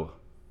go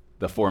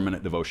the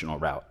 4-minute devotional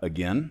route.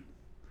 Again,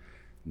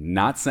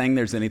 not saying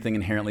there's anything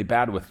inherently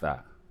bad with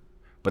that,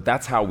 but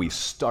that's how we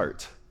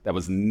start. That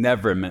was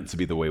never meant to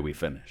be the way we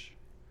finish.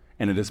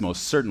 And it is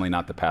most certainly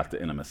not the path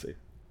to intimacy.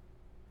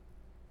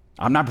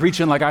 I'm not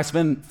preaching like I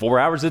spend 4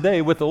 hours a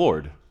day with the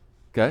Lord,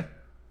 okay?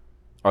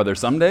 Are there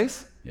some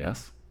days?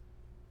 Yes.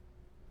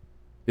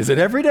 Is it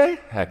every day?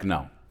 Heck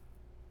no.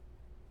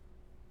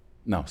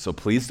 No, so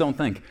please don't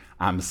think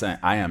I'm saying,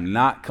 I am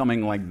not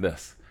coming like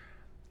this.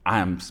 I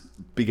am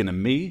speaking to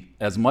me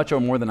as much or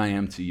more than I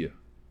am to you.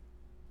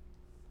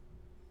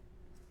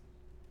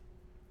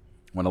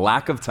 When a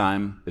lack of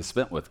time is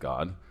spent with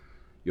God,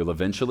 you'll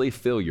eventually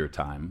fill your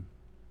time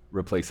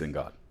replacing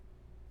God.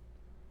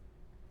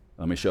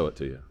 Let me show it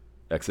to you.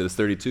 Exodus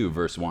 32,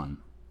 verse 1.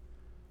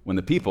 When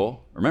the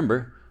people,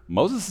 remember,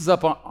 Moses is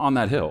up on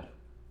that hill.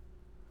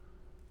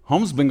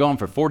 Home's been gone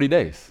for 40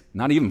 days,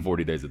 not even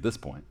 40 days at this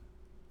point.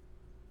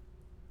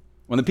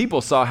 When the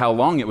people saw how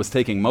long it was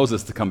taking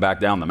Moses to come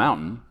back down the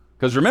mountain,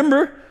 because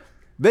remember,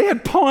 they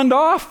had pawned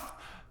off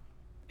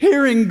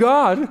hearing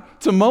God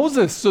to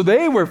Moses, so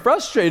they were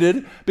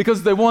frustrated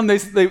because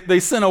they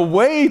sent a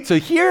way to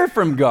hear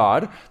from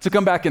God, to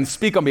come back and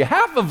speak on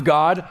behalf of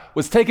God,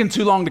 was taking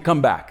too long to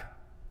come back.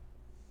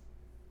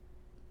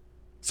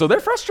 So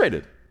they're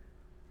frustrated.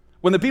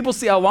 When the people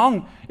see how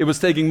long it was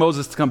taking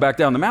Moses to come back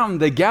down the mountain,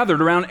 they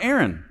gathered around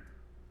Aaron.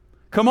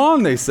 Come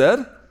on, they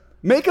said,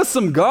 make us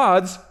some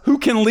gods who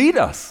can lead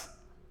us.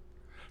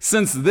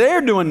 Since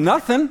they're doing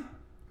nothing,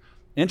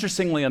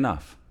 interestingly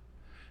enough,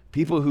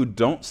 people who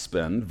don't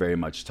spend very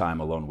much time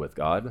alone with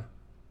God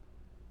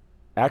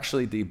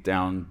actually deep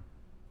down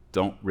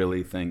don't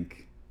really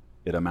think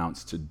it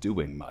amounts to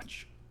doing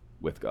much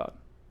with God.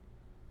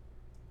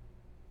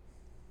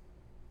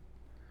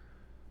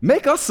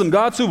 Make us some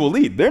gods who will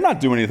lead. They're not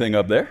doing anything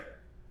up there.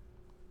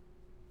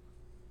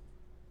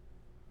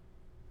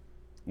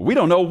 We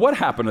don't know what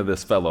happened to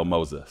this fellow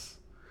Moses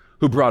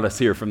who brought us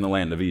here from the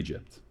land of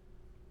Egypt.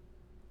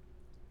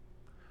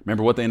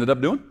 Remember what they ended up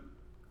doing?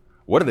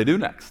 What did they do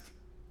next?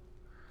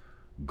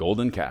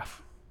 Golden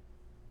calf,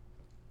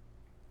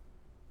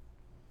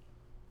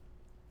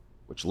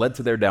 which led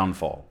to their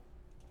downfall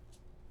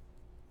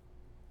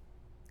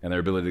and their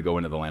ability to go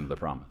into the land of the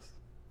promise.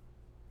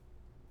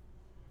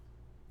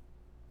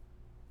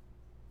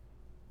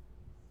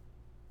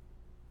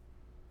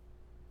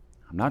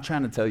 I'm not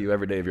trying to tell you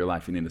every day of your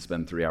life you need to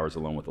spend 3 hours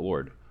alone with the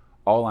Lord.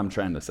 All I'm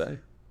trying to say,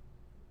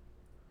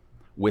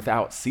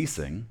 without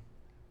ceasing,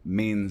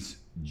 means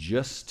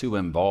just to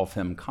involve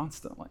him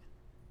constantly.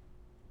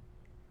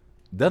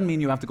 Doesn't mean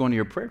you have to go into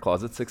your prayer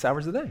closet 6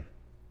 hours a day.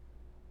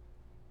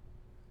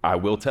 I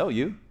will tell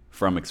you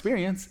from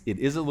experience, it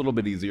is a little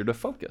bit easier to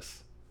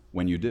focus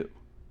when you do.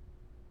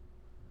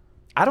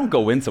 I don't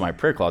go into my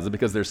prayer closet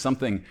because there's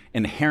something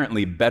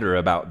inherently better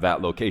about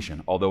that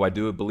location, although I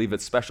do believe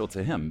it's special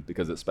to him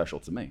because it's special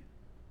to me.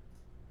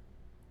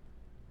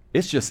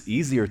 It's just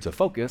easier to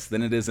focus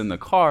than it is in the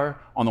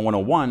car on the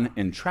 101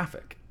 in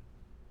traffic.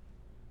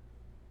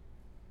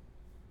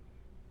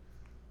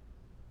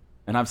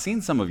 And I've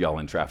seen some of y'all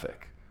in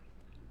traffic,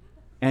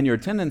 and your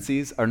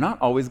tendencies are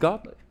not always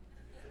godly.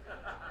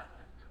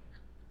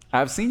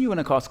 I've seen you in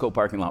a Costco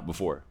parking lot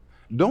before.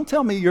 Don't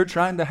tell me you're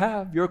trying to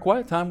have your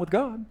quiet time with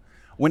God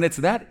when it's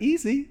that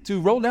easy to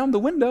roll down the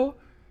window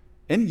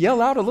and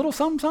yell out a little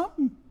something,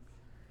 something.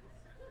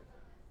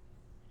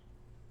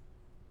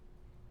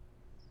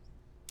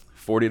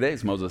 40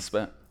 days Moses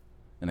spent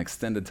an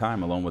extended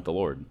time alone with the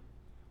Lord.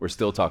 We're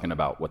still talking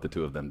about what the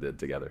two of them did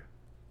together,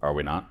 are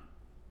we not?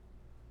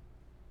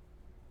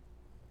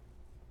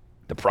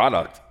 The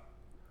product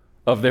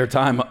of their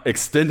time,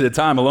 extended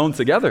time alone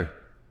together,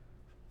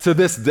 to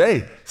this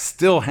day,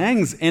 still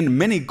hangs in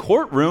many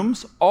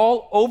courtrooms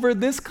all over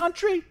this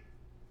country.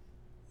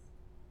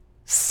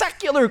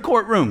 Secular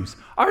courtrooms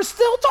are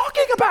still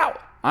talking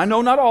about. I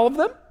know not all of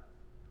them,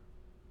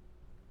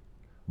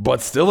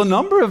 but still a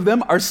number of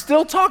them are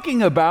still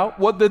talking about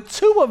what the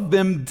two of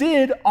them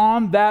did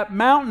on that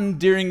mountain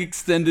during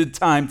extended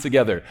time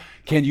together.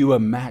 Can you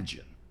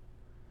imagine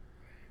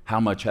how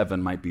much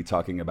heaven might be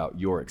talking about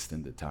your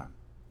extended time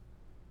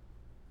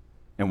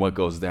and what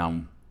goes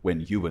down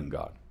when you and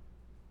God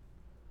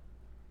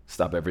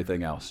stop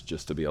everything else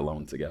just to be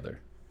alone together?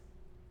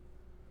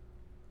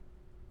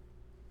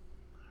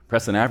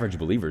 Preston, average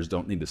believers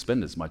don't need to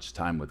spend as much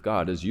time with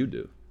God as you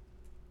do.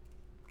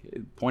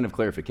 Okay, point of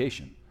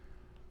clarification.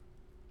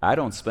 I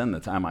don't spend the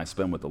time I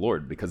spend with the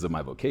Lord because of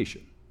my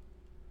vocation.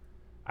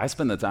 I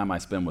spend the time I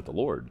spend with the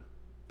Lord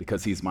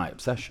because he's my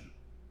obsession.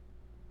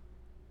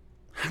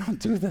 I don't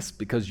do this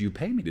because you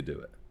pay me to do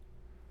it.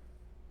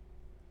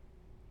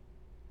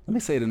 Let me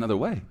say it another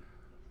way.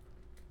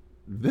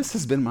 This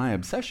has been my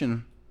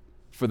obsession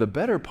for the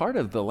better part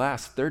of the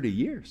last 30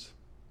 years.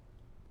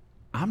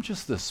 I'm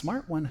just the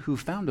smart one who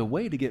found a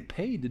way to get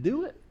paid to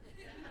do it.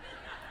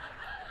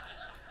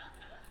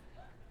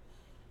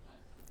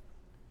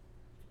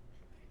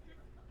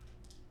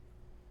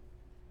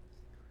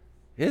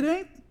 It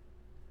ain't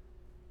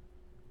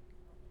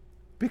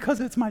because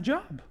it's my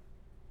job.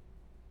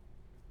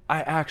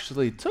 I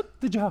actually took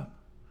the job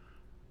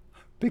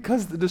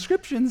because the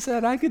description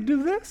said I could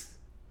do this.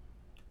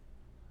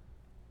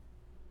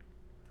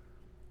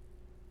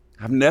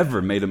 I've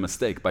never made a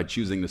mistake by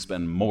choosing to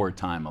spend more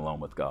time alone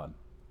with God.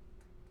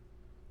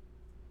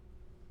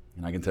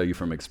 And I can tell you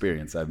from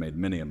experience, I've made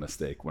many a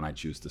mistake when I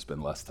choose to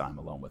spend less time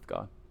alone with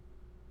God.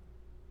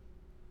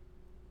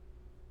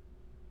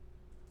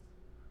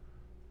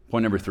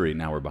 Point number 3,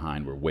 now we're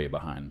behind, we're way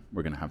behind.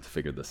 We're going to have to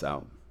figure this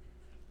out.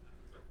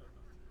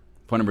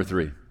 Point number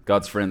 3,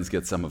 God's friends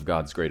get some of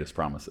God's greatest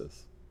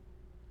promises.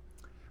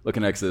 Look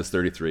in Exodus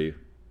 33,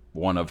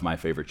 one of my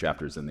favorite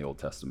chapters in the Old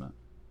Testament.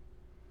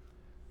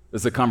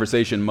 This is a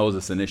conversation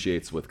Moses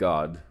initiates with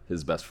God,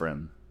 his best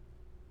friend.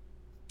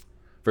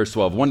 Verse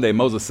 12, one day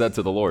Moses said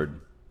to the Lord,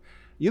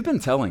 "You've been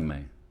telling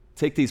me,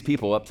 take these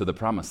people up to the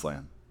promised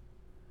land,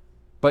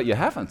 but you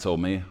haven't told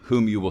me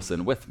whom you will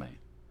send with me.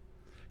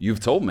 You've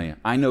told me,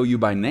 I know you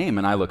by name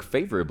and I look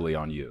favorably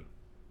on you.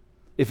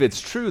 If it's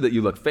true that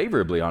you look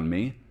favorably on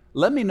me,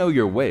 let me know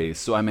your ways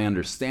so I may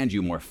understand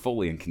you more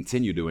fully and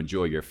continue to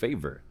enjoy your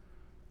favor.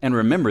 And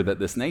remember that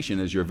this nation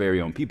is your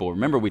very own people."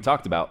 Remember we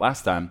talked about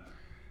last time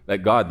that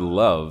God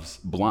loves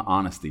blunt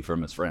honesty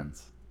from his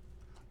friends.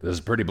 This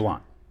is pretty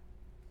blunt.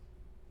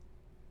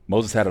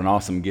 Moses had an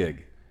awesome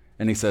gig,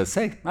 and he says,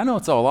 "Hey, I know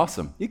it's all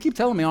awesome. You keep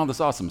telling me all this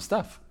awesome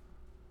stuff,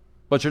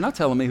 but you're not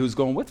telling me who's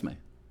going with me."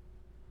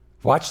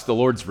 Watch the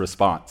Lord's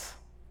response.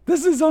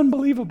 This is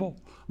unbelievable.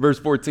 Verse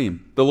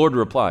 14, the Lord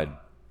replied,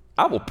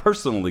 "I will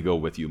personally go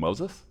with you,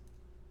 Moses.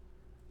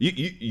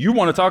 You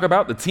want to talk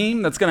about the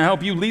team that's going to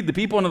help you lead the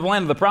people into the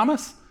land of the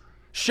promise?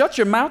 Shut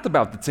your mouth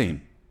about the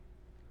team.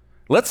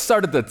 Let's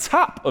start at the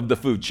top of the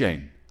food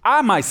chain.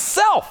 I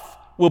myself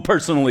will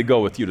personally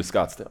go with you to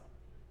Scottsdale.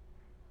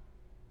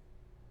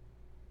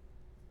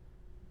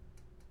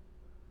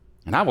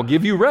 And I will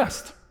give you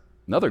rest."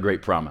 Another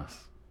great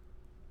promise.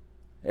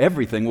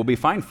 Everything will be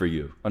fine for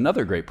you.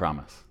 Another great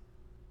promise.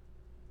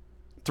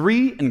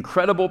 3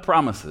 incredible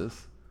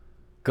promises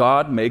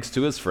God makes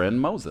to his friend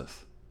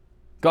Moses.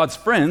 God's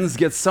friends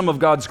get some of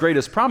God's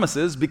greatest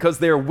promises because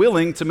they are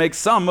willing to make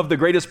some of the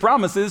greatest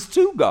promises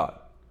to God.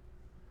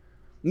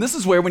 And this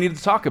is where we need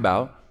to talk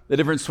about the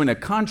difference between a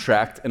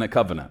contract and a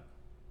covenant.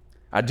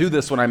 I do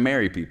this when I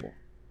marry people.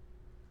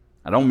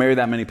 I don't marry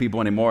that many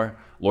people anymore.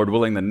 Lord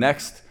willing, the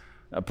next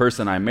a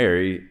person I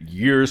marry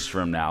years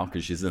from now,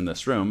 because she's in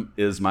this room,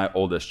 is my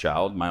oldest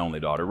child, my only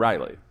daughter,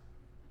 Riley.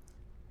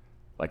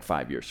 Like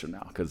 5 years from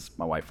now, because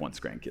my wife wants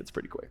grandkids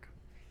pretty quick.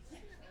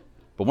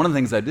 But one of the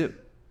things I do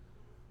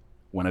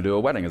when I do a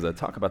wedding is I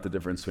talk about the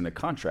difference between a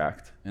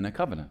contract and a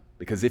covenant.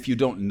 Because if you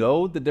don't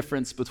know the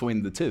difference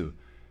between the two,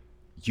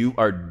 you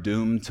are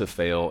doomed to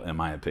fail, in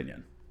my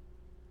opinion.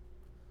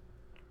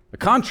 A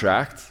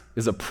contract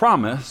is a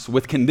promise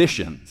with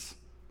conditions,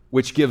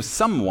 which gives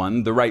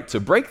someone the right to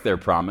break their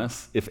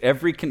promise if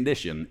every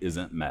condition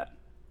isn't met.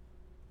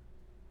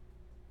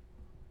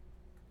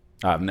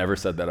 I've never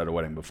said that at a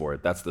wedding before.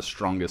 That's the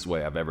strongest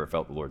way I've ever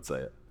felt the Lord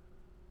say it.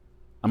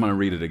 I'm going to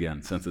read it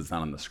again since it's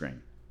not on the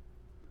screen.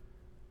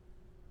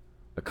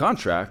 A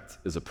contract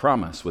is a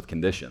promise with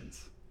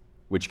conditions,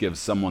 which gives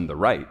someone the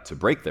right to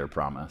break their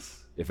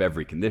promise if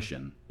every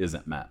condition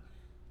isn't met.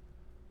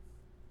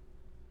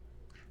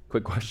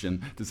 Quick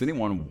question, does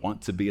anyone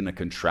want to be in a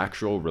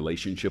contractual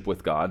relationship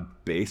with God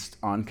based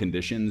on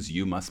conditions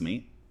you must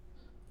meet?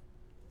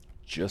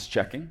 Just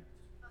checking.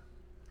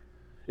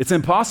 It's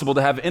impossible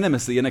to have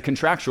intimacy in a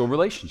contractual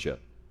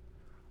relationship.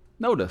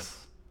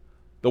 Notice,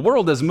 the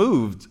world has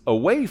moved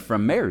away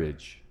from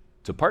marriage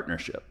to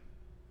partnership.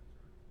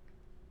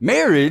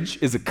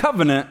 Marriage is a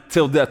covenant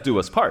till death do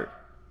us part.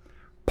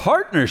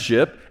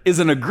 Partnership is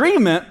an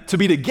agreement to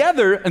be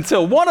together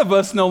until one of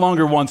us no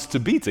longer wants to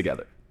be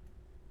together.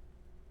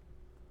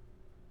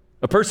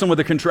 A person with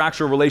a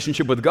contractual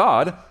relationship with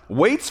God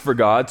waits for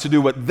God to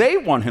do what they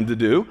want him to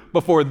do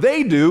before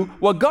they do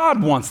what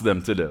God wants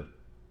them to do.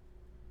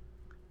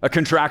 A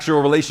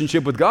contractual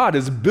relationship with God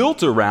is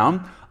built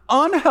around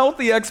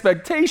unhealthy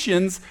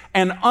expectations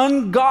and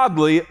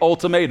ungodly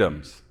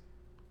ultimatums.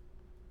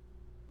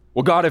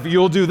 Well, God, if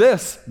you'll do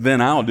this,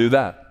 then I'll do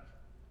that.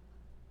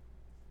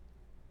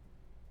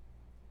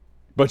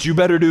 But you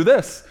better do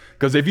this,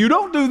 because if you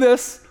don't do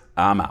this,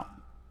 I'm out.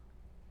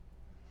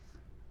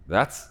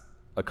 That's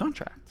a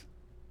contract.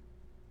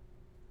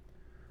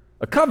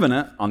 A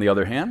covenant, on the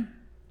other hand,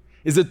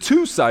 is a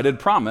two-sided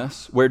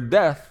promise where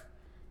death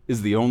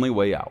is the only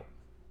way out.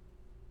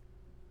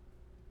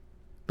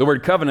 The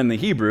word covenant in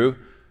the Hebrew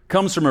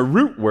comes from a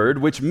root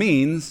word which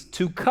means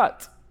to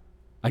cut.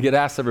 I get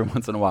asked every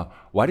once in a while,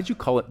 why did you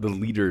call it the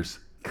leader's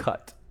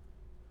cut?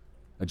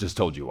 I just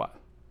told you why.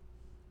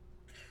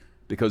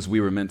 Because we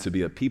were meant to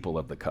be a people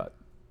of the cut.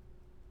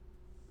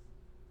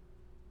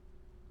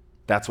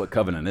 That's what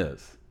covenant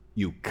is.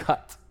 You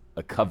cut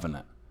a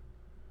covenant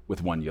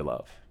with one you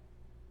love.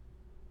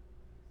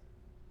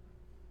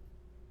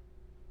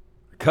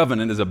 A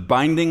covenant is a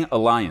binding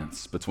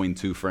alliance between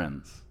two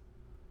friends.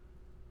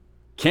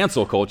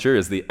 Cancel culture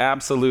is the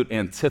absolute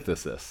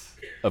antithesis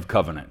of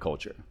covenant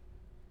culture.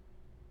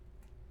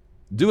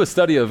 Do a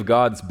study of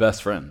God's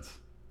best friends,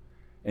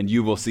 and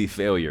you will see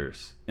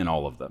failures in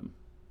all of them.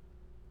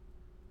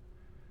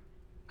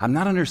 I'm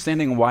not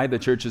understanding why the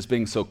church is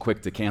being so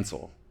quick to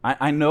cancel.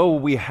 I know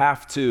we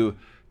have to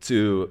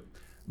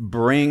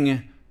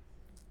bring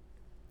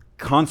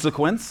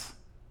consequence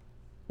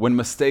when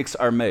mistakes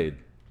are made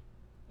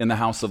in the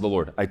house of the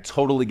Lord. I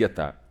totally get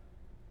that.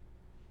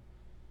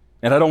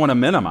 And I don't want to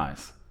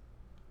minimize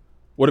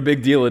what a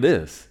big deal it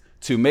is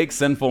to make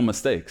sinful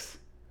mistakes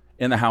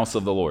in the house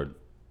of the Lord,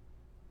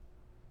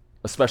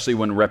 especially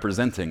when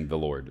representing the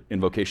Lord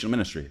in vocational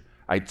ministry.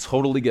 I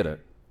totally get it.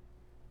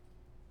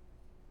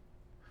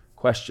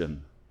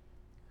 Question,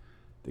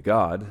 did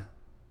God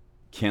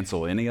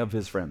cancel any of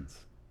his friends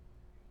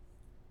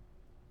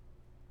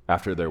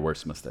after their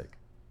worst mistake?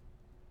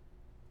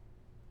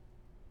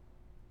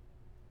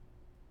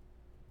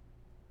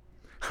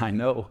 I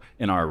know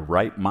in our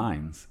right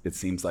minds, it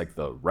seems like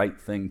the right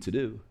thing to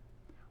do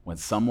when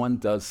someone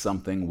does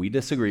something we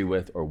disagree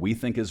with or we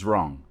think is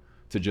wrong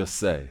to just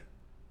say,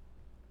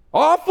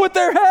 off with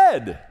their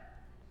head.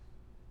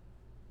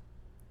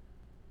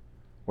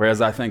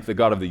 Whereas I think the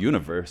God of the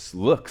universe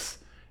looks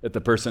at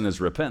the person as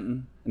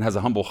repentant and has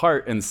a humble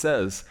heart and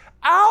says,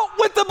 out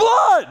with the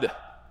blood.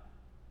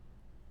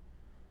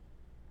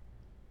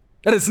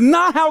 That is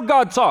not how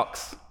God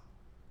talks.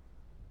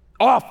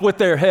 Off with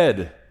their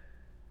head.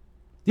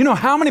 You know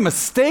how many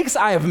mistakes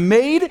I have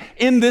made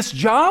in this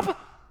job?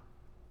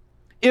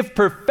 If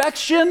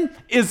perfection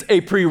is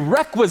a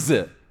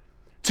prerequisite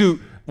to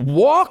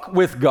walk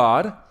with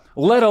God,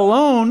 let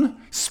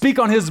alone speak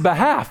on his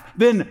behalf,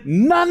 then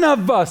none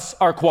of us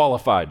are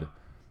qualified.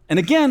 And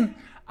again,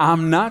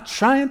 I'm not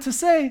trying to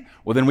say,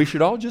 well, then we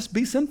should all just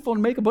be sinful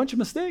and make a bunch of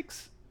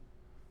mistakes.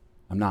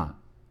 I'm not.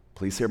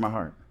 Please hear my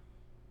heart.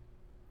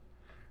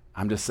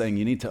 I'm just saying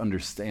you need to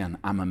understand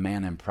I'm a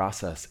man in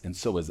process, and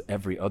so is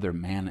every other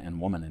man and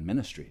woman in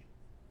ministry.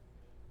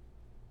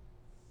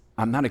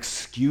 I'm not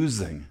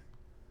excusing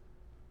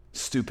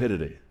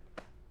stupidity.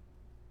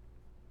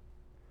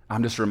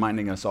 I'm just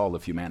reminding us all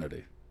of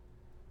humanity.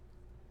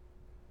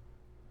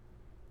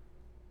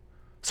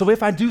 So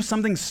if I do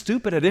something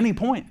stupid at any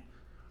point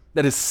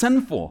that is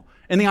sinful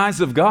in the eyes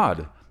of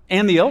God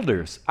and the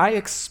elders, I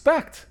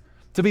expect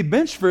to be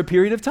benched for a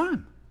period of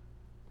time.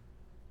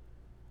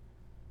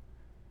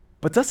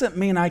 But doesn't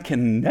mean I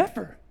can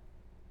never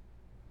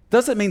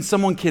doesn't mean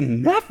someone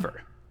can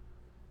never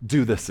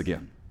do this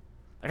again.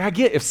 Like, I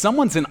get if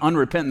someone's in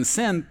unrepentant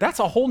sin, that's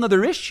a whole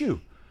nother issue.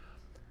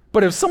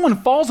 But if someone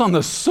falls on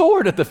the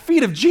sword at the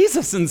feet of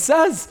Jesus and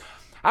says,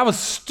 I was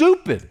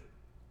stupid.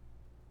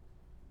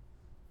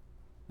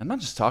 I'm not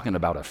just talking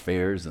about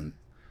affairs and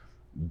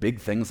big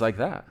things like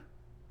that.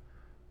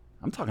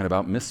 I'm talking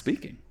about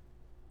misspeaking.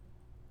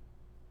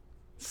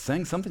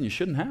 Saying something you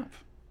shouldn't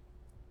have.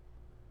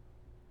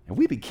 And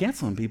we be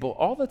canceling people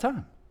all the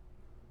time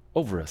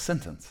over a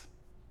sentence.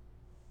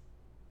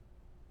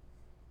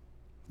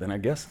 Then I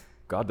guess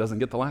God doesn't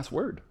get the last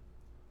word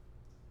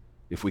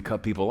if we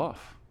cut people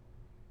off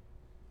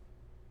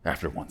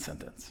after one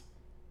sentence.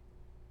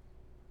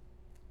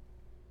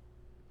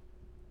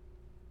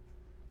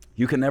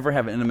 You can never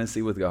have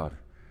intimacy with God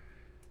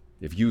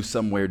if you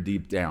somewhere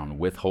deep down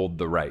withhold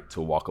the right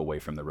to walk away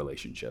from the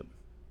relationship.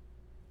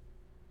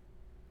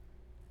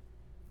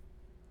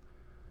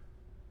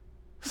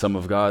 Some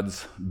of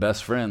God's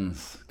best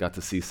friends got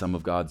to see some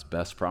of God's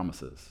best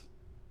promises.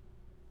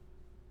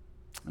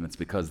 And it's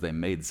because they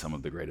made some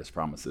of the greatest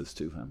promises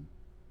to him.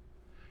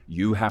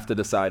 You have to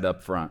decide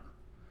up front,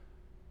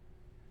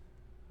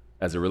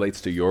 as it relates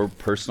to your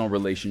personal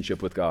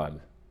relationship with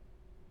God,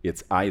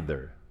 it's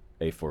either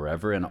a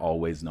forever and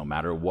always, no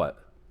matter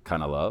what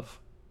kind of love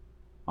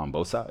on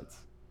both sides,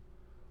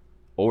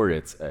 or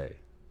it's a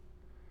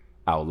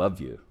I'll love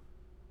you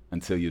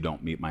until you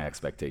don't meet my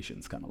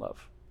expectations kind of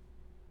love.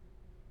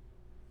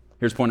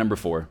 Here's point number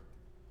 4.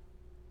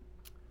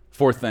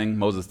 Fourth thing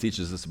Moses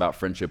teaches us about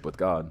friendship with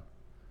God.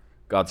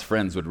 God's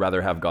friends would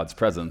rather have God's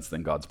presence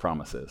than God's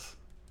promises.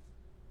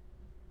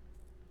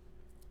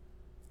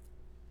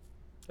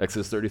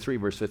 Exodus 33,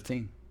 verse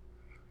 15.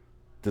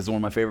 This is one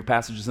of my favorite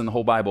passages in the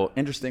whole Bible.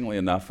 Interestingly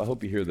enough, I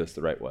hope you hear this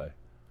the right way. I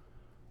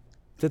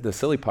did the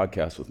silly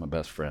podcast with my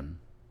best friend,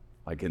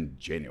 like in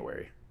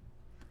January.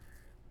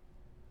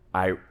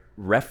 I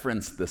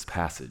referenced this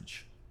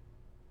passage,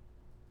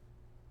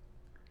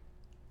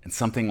 and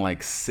something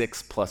like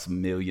 6+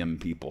 million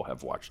people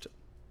have watched it.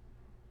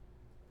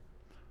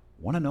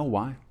 Want to know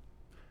why?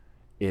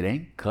 It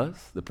ain't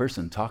because the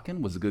person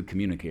talking was a good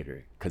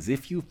communicator. Because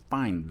if you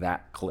find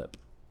that clip,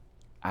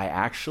 I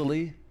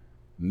actually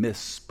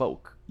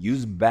misspoke,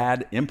 used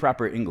bad,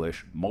 improper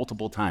English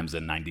multiple times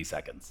in 90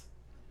 seconds.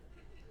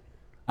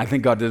 I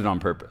think God did it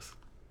on purpose.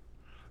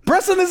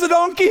 Preston is a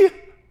donkey,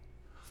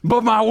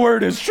 but my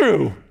word is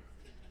true.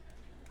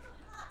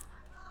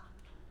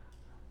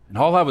 And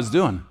all I was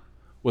doing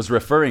was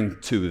referring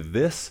to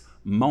this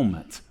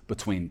moment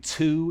between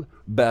two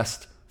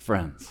best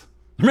friends.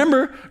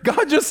 Remember,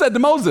 God just said to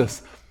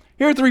Moses,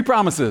 here are 3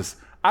 promises.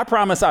 I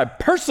promise I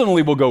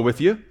personally will go with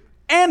you,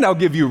 and I'll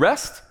give you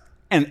rest,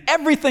 and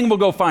everything will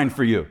go fine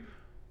for you.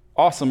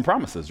 Awesome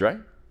promises, right?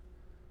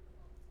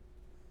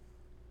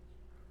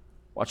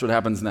 Watch what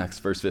happens next,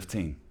 verse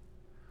 15.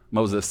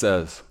 Moses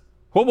says,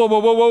 whoa, whoa, whoa,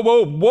 whoa, whoa,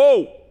 whoa,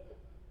 whoa.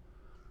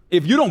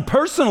 If you don't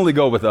personally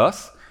go with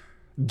us,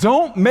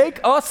 don't make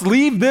us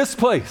leave this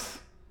place.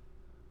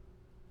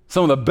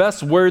 Some of the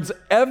best words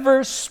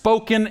ever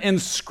spoken in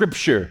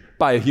Scripture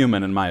by a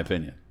human, in my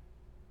opinion.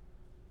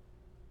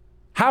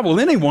 How will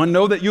anyone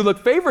know that you look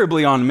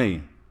favorably on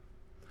me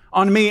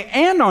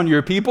and on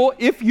your people,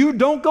 if you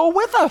don't go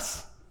with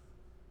us?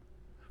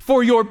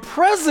 For your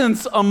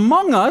presence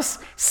among us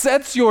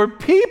sets your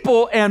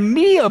people and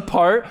me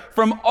apart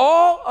from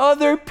all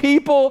other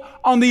people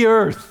on the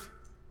earth.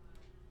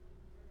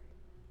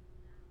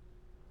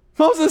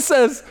 Moses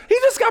says, he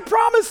just got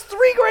promised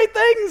 3 great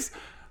things.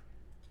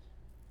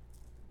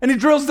 And he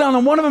drills down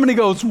on one of them and he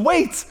goes,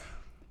 wait,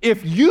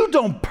 if you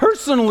don't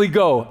personally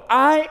go,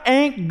 I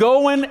ain't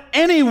going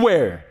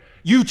anywhere.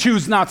 You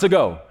choose not to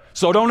go,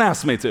 so don't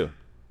ask me to.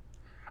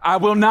 I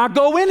will not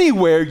go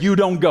anywhere you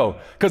don't go,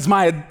 because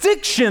my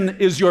addiction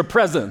is your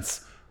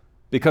presence,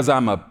 because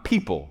I'm a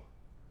people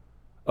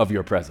of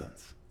your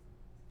presence.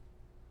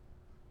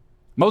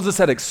 Moses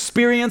had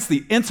experienced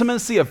the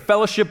intimacy of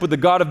fellowship with the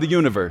God of the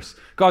universe.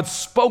 God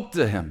spoke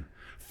to him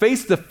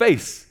face to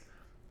face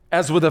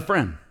as with a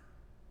friend.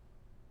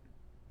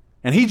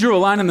 And he drew a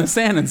line in the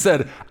sand and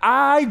said,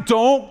 I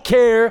don't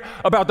care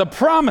about the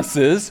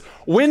promises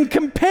when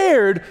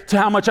compared to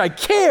how much I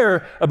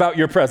care about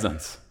your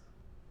presence.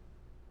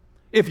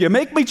 If you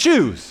make me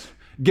choose,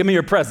 give me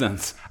your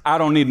presence. I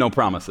don't need no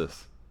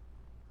promises.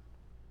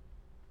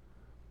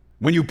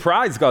 When you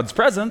prize God's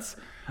presence,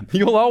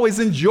 you'll always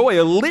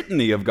enjoy a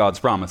litany of God's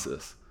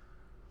promises.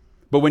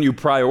 But when you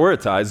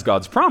prioritize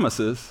God's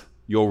promises,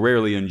 you'll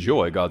rarely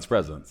enjoy God's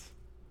presence.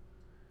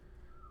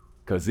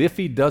 Because if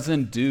he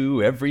doesn't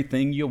do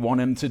everything you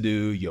want him to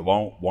do, you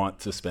won't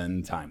want to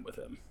spend time with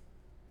him.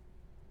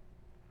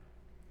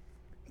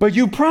 But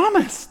you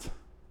promised.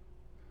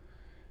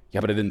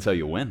 Yeah, but I didn't tell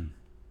you when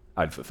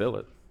I'd fulfill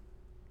it.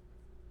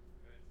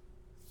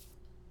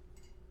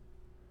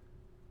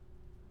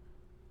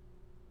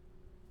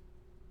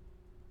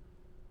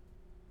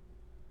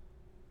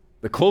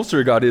 The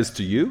closer God is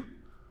to you,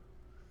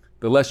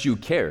 the less you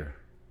care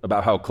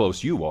about how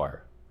close you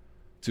are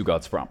to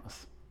God's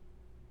promise.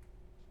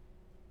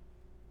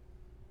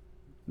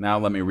 Now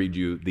let me read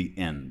you the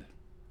end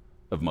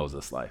of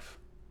Moses' life.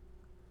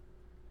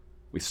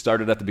 We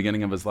started at the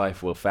beginning of his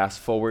life. We'll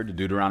fast forward to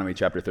Deuteronomy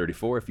chapter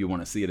 34 if you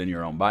want to see it in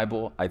your own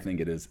Bible. I think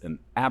it is an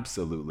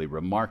absolutely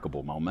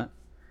remarkable moment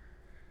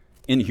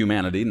in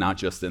humanity, not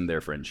just in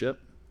their friendship.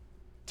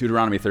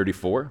 Deuteronomy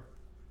 34,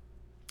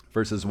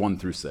 verses 1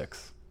 through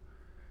 6.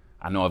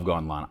 I know I've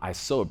gone long. I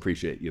so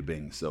appreciate you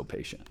being so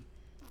patient.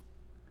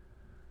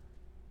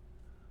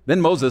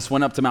 Then Moses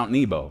went up to Mount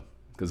Nebo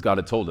because God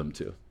had told him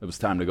to. It was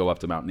time to go up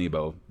to Mount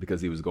Nebo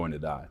because he was going to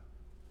die.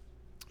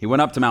 He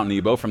went up to Mount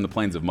Nebo from the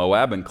plains of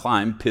Moab and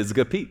climbed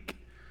Pisgah Peak,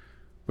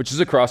 which is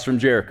across from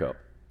Jericho,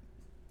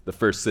 the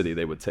first city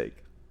they would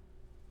take.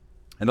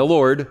 And the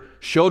Lord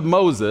showed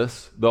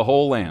Moses the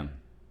whole land,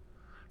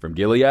 from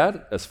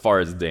Gilead as far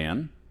as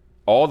Dan,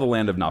 all the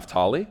land of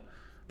Naphtali,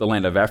 the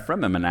land of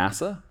Ephraim and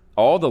Manasseh,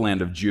 all the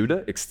land of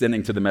Judah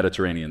extending to the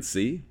Mediterranean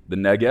Sea, the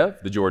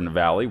Negev, the Jordan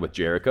Valley with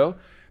Jericho,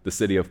 the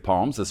city of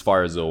palms as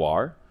far as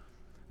Zoar.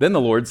 Then the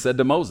Lord said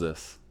to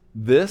Moses,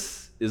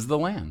 "This is the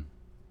land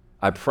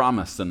I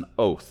promised on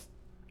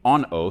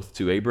oath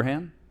to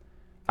Abraham,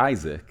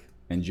 Isaac,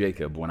 and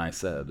Jacob when I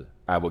said,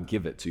 I will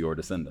give it to your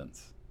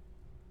descendants.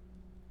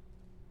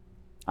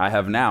 I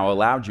have now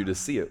allowed you to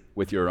see it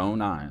with your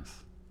own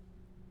eyes,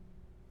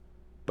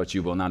 but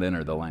you will not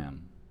enter the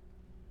land."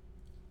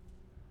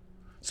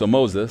 So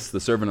Moses, the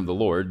servant of the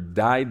Lord,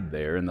 died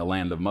there in the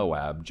land of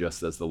Moab,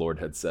 just as the Lord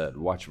had said.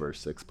 Watch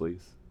verse 6,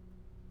 please.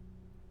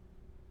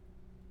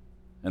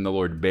 And the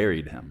Lord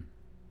buried him.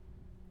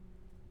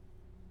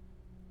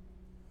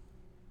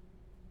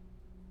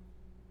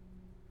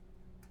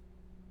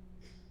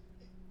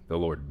 The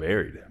Lord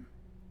buried him.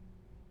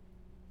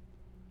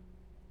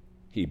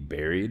 He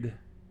buried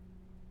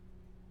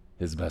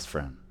his best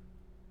friend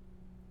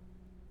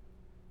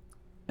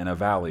in a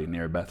valley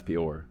near Beth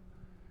Peor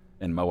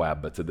in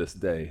Moab, but to this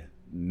day,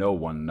 no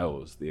one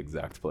knows the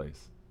exact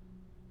place.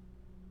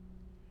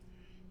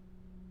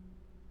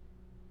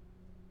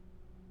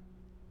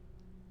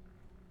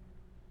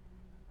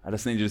 I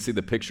just need you to see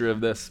the picture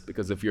of this,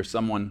 because if you're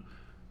someone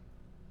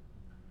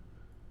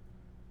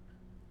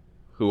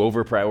who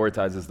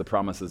over-prioritizes the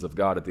promises of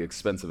God at the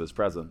expense of his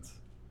presence,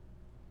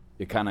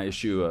 you kind of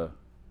issue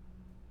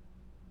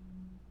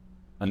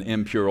an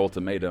impure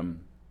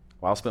ultimatum.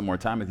 Well, I'll spend more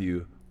time with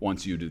you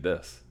once you do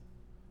this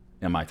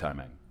in my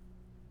timing.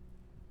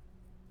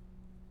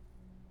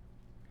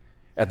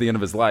 At the end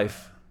of his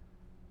life,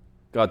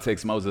 God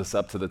takes Moses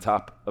up to the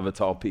top of a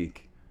tall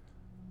peak,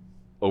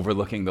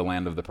 overlooking the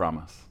land of the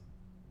promise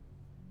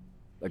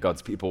that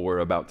God's people were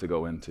about to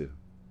go into.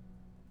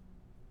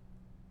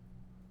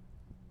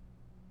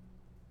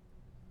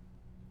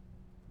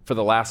 For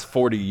the last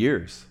 40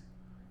 years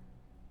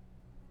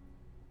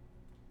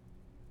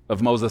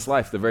of Moses'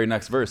 life, the very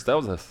next verse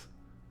tells us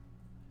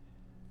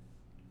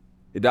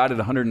he died at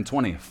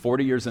 120,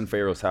 40 years in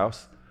Pharaoh's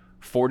house,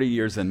 40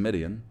 years in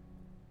Midian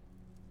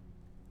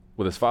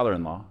with his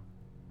father-in-law,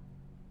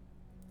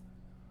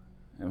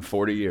 and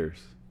 40 years,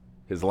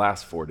 his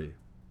last 40,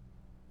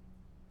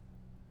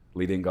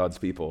 leading God's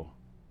people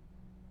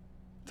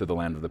to the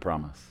land of the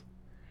promise.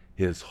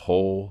 His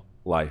whole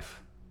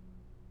life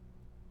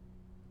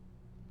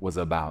was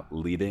about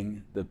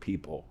leading the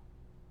people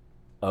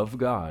of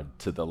God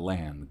to the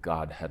land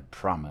God had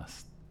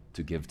promised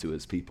to give to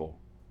his people.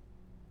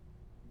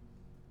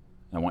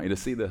 I want you to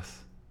see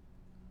this.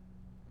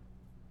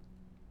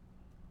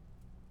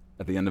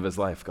 At the end of his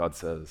life, God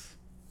says,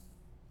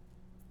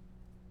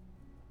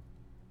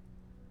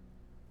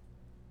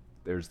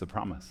 there's the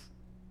promise.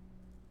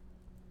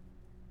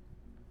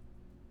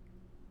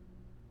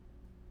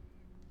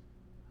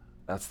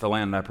 That's the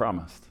land I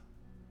promised.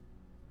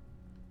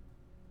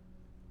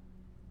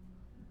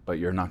 But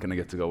you're not going to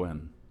get to go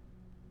in.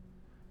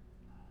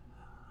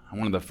 And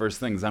one of the first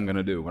things I'm going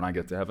to do when I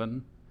get to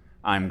heaven,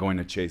 I'm going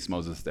to chase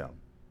Moses down.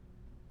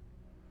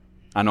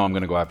 I know I'm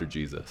going to go after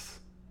Jesus.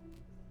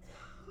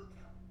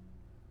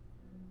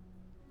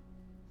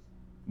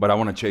 But I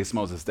want to chase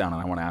Moses down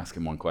and I want to ask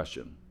him one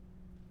question.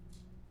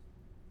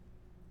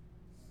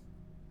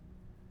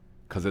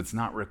 Because it's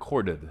not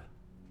recorded.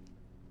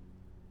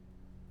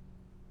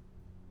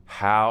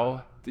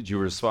 How did you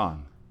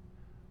respond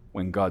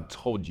when God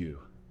told you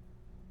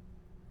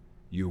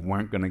you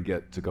weren't going to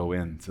get to go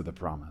into the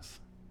promise?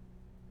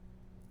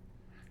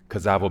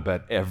 Because I will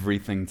bet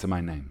everything to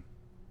my name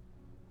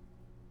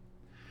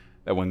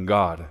that when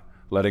God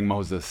letting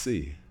Moses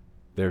see,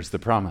 there's the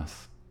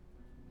promise.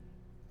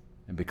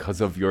 And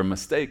because of your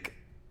mistake,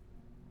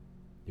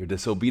 your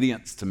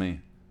disobedience to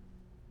me,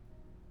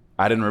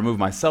 I didn't remove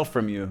myself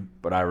from you,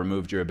 but I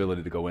removed your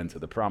ability to go into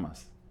the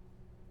promise.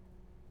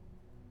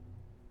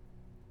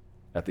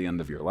 At the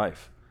end of your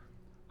life,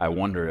 I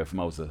wonder if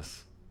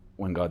Moses,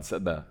 when God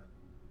said that,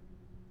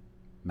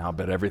 now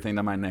bet everything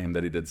to my name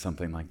that he did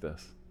something like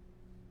this.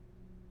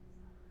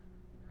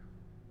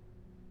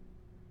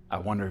 I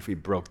wonder if he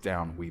broke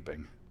down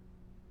weeping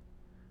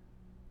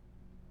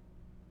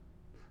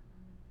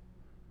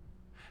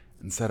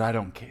and said, I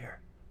don't care.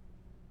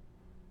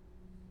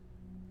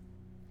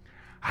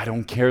 I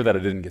don't care that I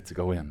didn't get to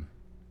go in.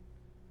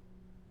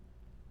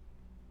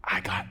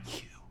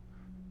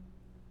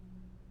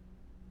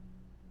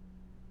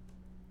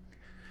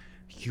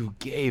 You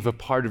gave a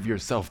part of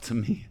yourself to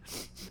me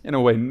in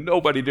a way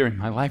nobody during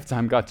my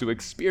lifetime got to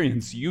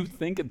experience. You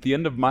think at the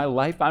end of my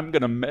life I'm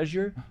going to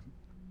measure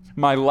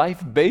my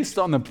life based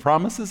on the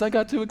promises I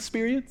got to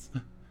experience?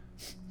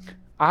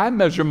 I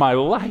measure my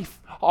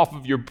life off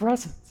of your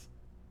presence.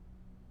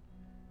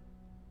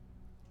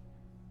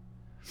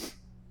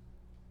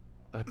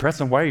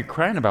 Preston, why are you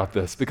crying about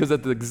this? Because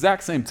at the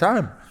exact same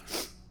time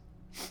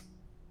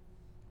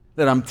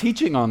that I'm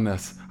teaching on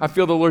this, I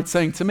feel the Lord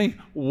saying to me,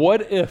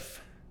 what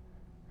if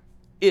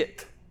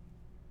it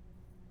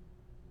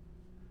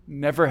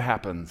never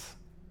happens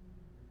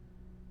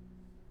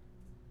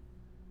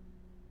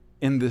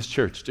in this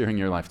church during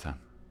your lifetime?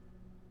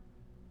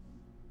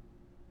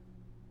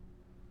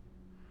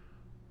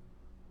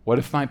 What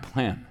if my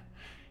plan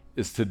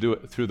is to do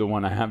it through the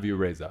one I have you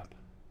raise up?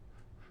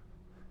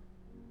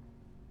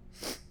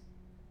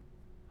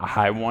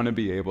 I want to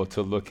be able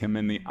to look him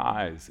in the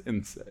eyes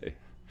and say,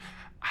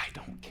 I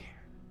don't care.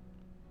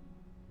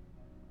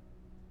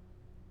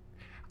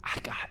 I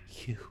got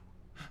you.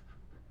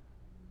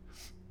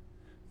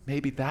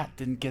 Maybe that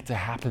didn't get to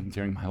happen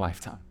during my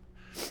lifetime,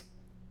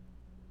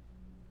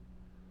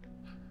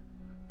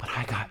 but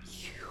I got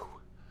you.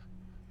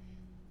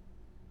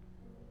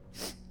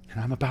 And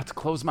I'm about to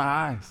close my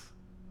eyes,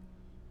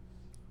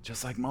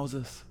 just like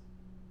Moses.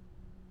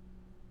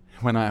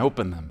 When I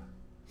open them,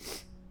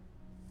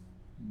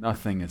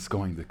 nothing is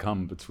going to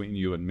come between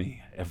you and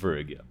me ever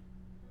again.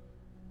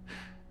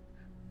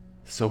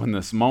 So in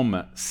this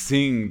moment,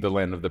 seeing the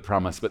land of the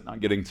promise, but not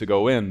getting to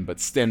go in, but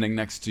standing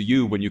next to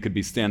you when you could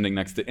be standing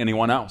next to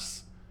anyone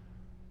else.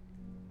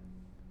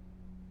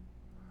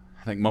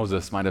 I think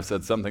Moses might have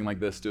said something like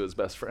this to his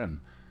best friend.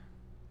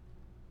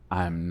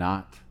 I'm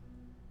not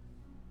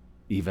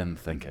even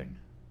thinking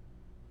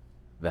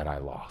that I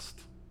lost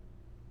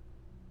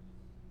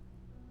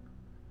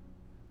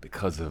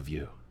because of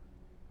you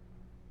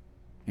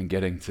and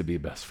getting to be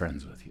best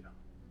friends with you.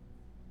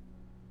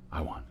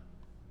 I won.